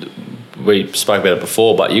we spoke about it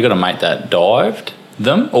before, but you got to make that dived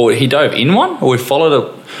them, or he dove in one, or he followed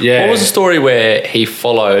a. Yeah. What was the story where he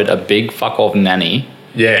followed a big fuck off nanny?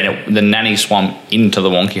 Yeah, and the nanny swam into the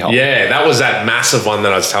wonky hole. Yeah, that was that massive one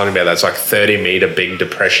that I was telling you about. That's 30-meter big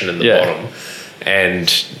depression in the bottom, and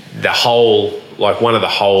the hole, one of the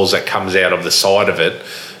holes that comes out of the side of it,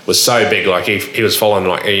 was so big. He was following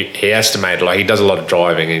he estimated he does a lot of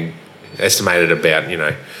diving, and estimated about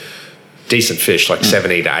decent fish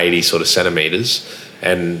 70 to 80 sort of centimeters,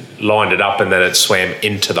 and lined it up, and then it swam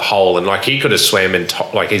into the hole, and he could have swam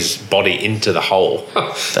his body into the hole.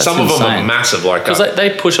 Some of them are massive, because they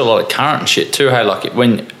push a lot of current and shit too. Hey,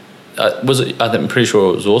 when was it? I'm pretty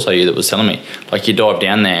sure it was also you that was telling me you dive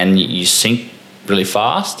down there and you sink really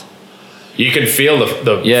fast. You can feel the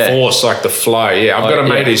force, the flow. Yeah, I've got a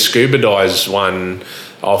mate who scuba dives one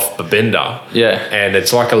off Babinda. Yeah. And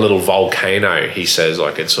it's like a little volcano, he says,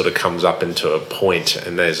 it sort of comes up into a point,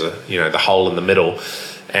 and there's the hole in the middle.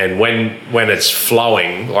 And when it's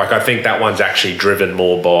flowing, I think that one's actually driven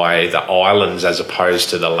more by the islands as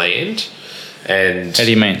opposed to the land. And how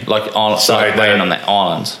do you mean? Rain on the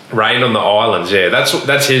islands? Rain on the islands, yeah.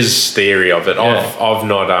 That's his theory of it. Yeah.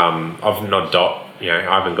 I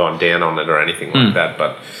haven't gone down on it or anything like that,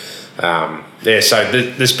 but so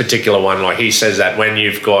this particular one, he says that when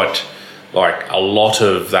you've got a lot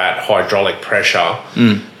of that hydraulic pressure,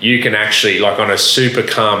 you can actually, on a super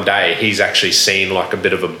calm day, he's actually seen a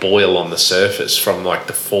bit of a boil on the surface from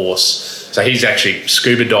the force. So he's actually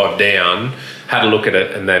scuba dived down, had a look at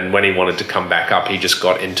it, and then when he wanted to come back up, he just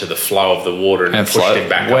got into the flow of the water and pushed him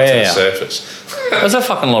back up to the surface. That's a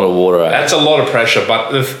fucking lot of water. That's a lot of pressure,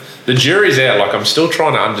 but the jury's out. I'm still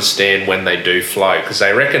trying to understand when they do flow, because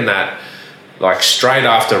they reckon that straight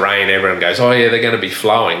after rain, everyone goes, oh yeah, they're going to be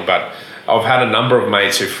flowing. But I've had a number of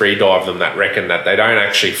mates who free dive them that reckon that they don't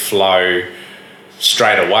actually flow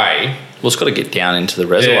straight away. Well, it's got to get down into the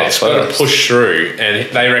reservoir. Yeah, it's got to push through, and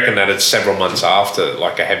they reckon that it's several months after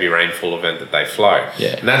a heavy rainfall event that they flow.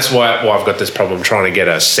 Yeah. And that's why I've got this problem trying to get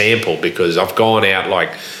a sample, because I've gone out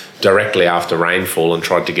directly after rainfall and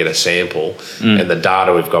tried to get a sample, and the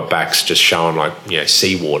data we've got back's just showing like, you know,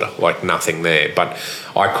 seawater, like nothing there. But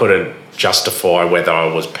I couldn't justify whether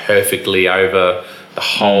I was perfectly over the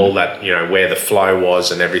hole, that, you know, where the flow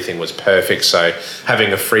was and everything was perfect. So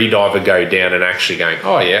having a free diver go down and actually going,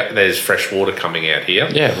 oh yeah, there's fresh water coming out here.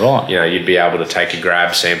 Yeah, right. You know, you'd be able to take a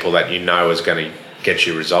grab sample that you know is going to get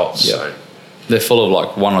you results. Yep. So They're full of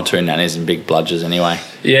like 1 or 2 nannies and big bludgers anyway.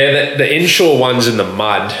 yeah, the inshore ones in the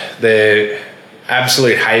mud, they're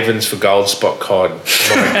absolute havens for gold spot cod.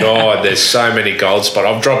 My God, there's so many gold spot.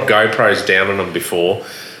 I've dropped GoPros down on them before,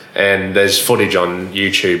 and there's footage on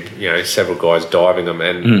YouTube, you know, several guys diving them,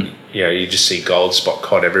 and you know, you just see gold spot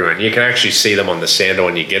cod everywhere. And you can actually see them on the sand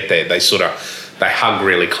when you get there. They hug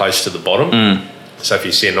really close to the bottom. So if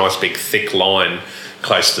you see a nice big thick line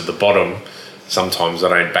close to the bottom, sometimes I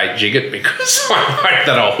don't bait jig it because I know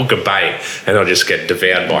that I'll hook a bait and I'll just get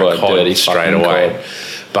devoured by cod straight away. Cod.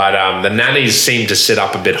 But the nannies seem to sit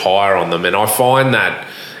up a bit higher on them, and I find that,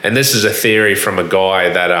 and this is a theory from a guy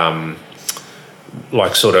that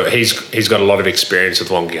like sort of he's got a lot of experience with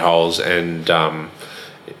wonky holes, and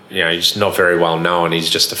you know, he's not very well known. He's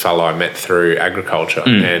just a fellow I met through agriculture,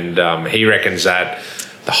 and he reckons that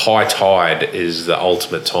the high tide is the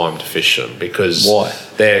ultimate time to fish them, because why?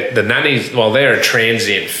 The nannies, well, they're a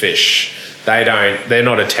transient fish. They're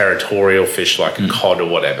not a territorial fish like a cod or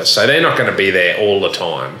whatever. So they're not going to be there all the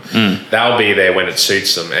time. They'll be there when it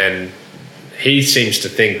suits them. And he seems to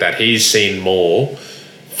think that he's seen more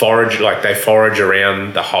forage, like they forage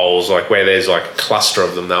around the holes, like where there's like a cluster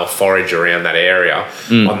of them, they'll forage around that area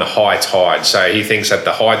on the high tide. So he thinks that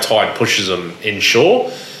the high tide pushes them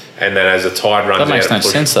inshore, and then as the tide runs out... That makes no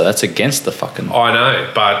sense though. That's against the fucking... I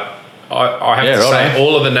know, but I have to say,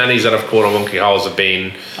 all of the nannies that I've caught on wonky holes have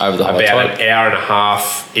been over the high about tide. an hour and a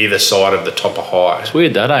half either side of the top of high. It's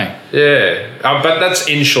weird that, eh? Yeah, but that's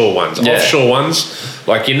inshore ones. Yeah. Offshore ones,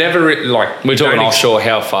 like you never like. We're talking offshore.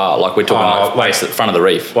 How far? Like we're talking like the front of the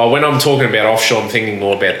reef. Well, when I'm talking about offshore, I'm thinking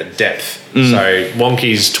more about the depth. So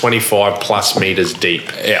wonky's 25 plus meters deep.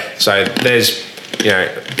 Yeah. So there's, you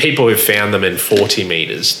know, people who've found them in 40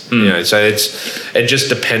 meters. You know, so it just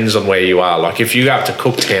depends on where you are. Like if you go up to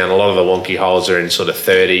Cooktown, a lot of the wonky holes are in sort of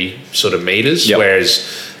 30 sort of meters,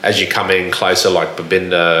 whereas as you come in closer, like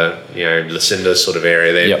Babinda, you know, Lucinda sort of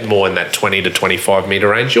area, they're more in that 20 to 25 meter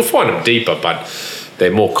range. You'll find them deeper, but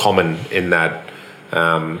they're more common in that.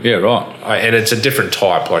 Yeah, right. And it's a different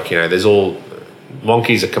type. Like, you know,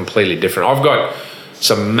 wonkies are completely different. I've got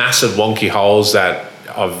some massive wonky holes that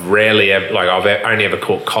I've rarely ever, like I've only ever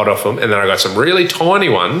caught cod off them, and then I got some really tiny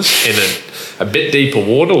ones in a bit deeper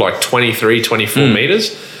water, like 23, 24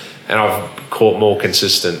 meters, and I've caught more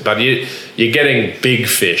consistent. But you're getting big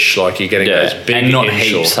fish, like you're getting those big and not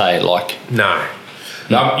inshore. heaps, hey, like No.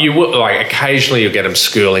 You would, like, occasionally you'll get them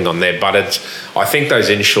schooling on there, but I think those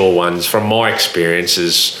inshore ones, from my experience,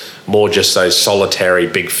 is more just those solitary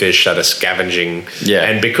big fish that are scavenging. Yeah.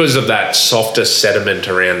 And because of that softer sediment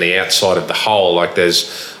around the outside of the hole, like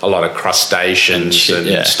there's a lot of crustaceans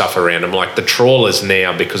and stuff around them. Like the trawlers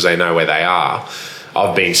now, because they know where they are,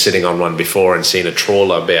 I've been sitting on one before and seen a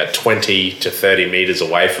trawler about 20 to 30 metres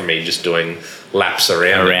away from me just doing laps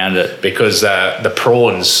around it because the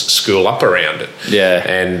prawns school up around it. Yeah.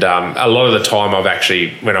 And a lot of the time I've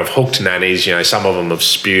actually, when I've hooked nannies, you know, some of them have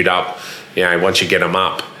spewed up, you know, once you get them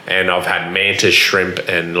up. And I've had mantis shrimp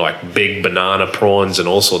and like big banana prawns and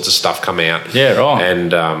all sorts of stuff come out. Yeah, right.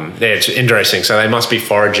 And it's interesting. So they must be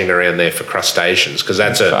foraging around there for crustaceans, because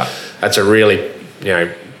that's a really, you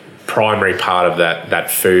know, primary part of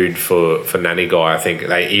that food for nanny guy. I think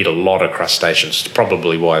they eat a lot of crustaceans. It's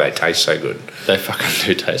probably why they taste so good. They fucking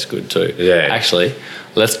do taste good too. Yeah. Actually,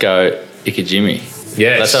 let's go Ikejime.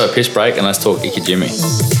 Yes. Let's have a piss break and let's talk Ikejime.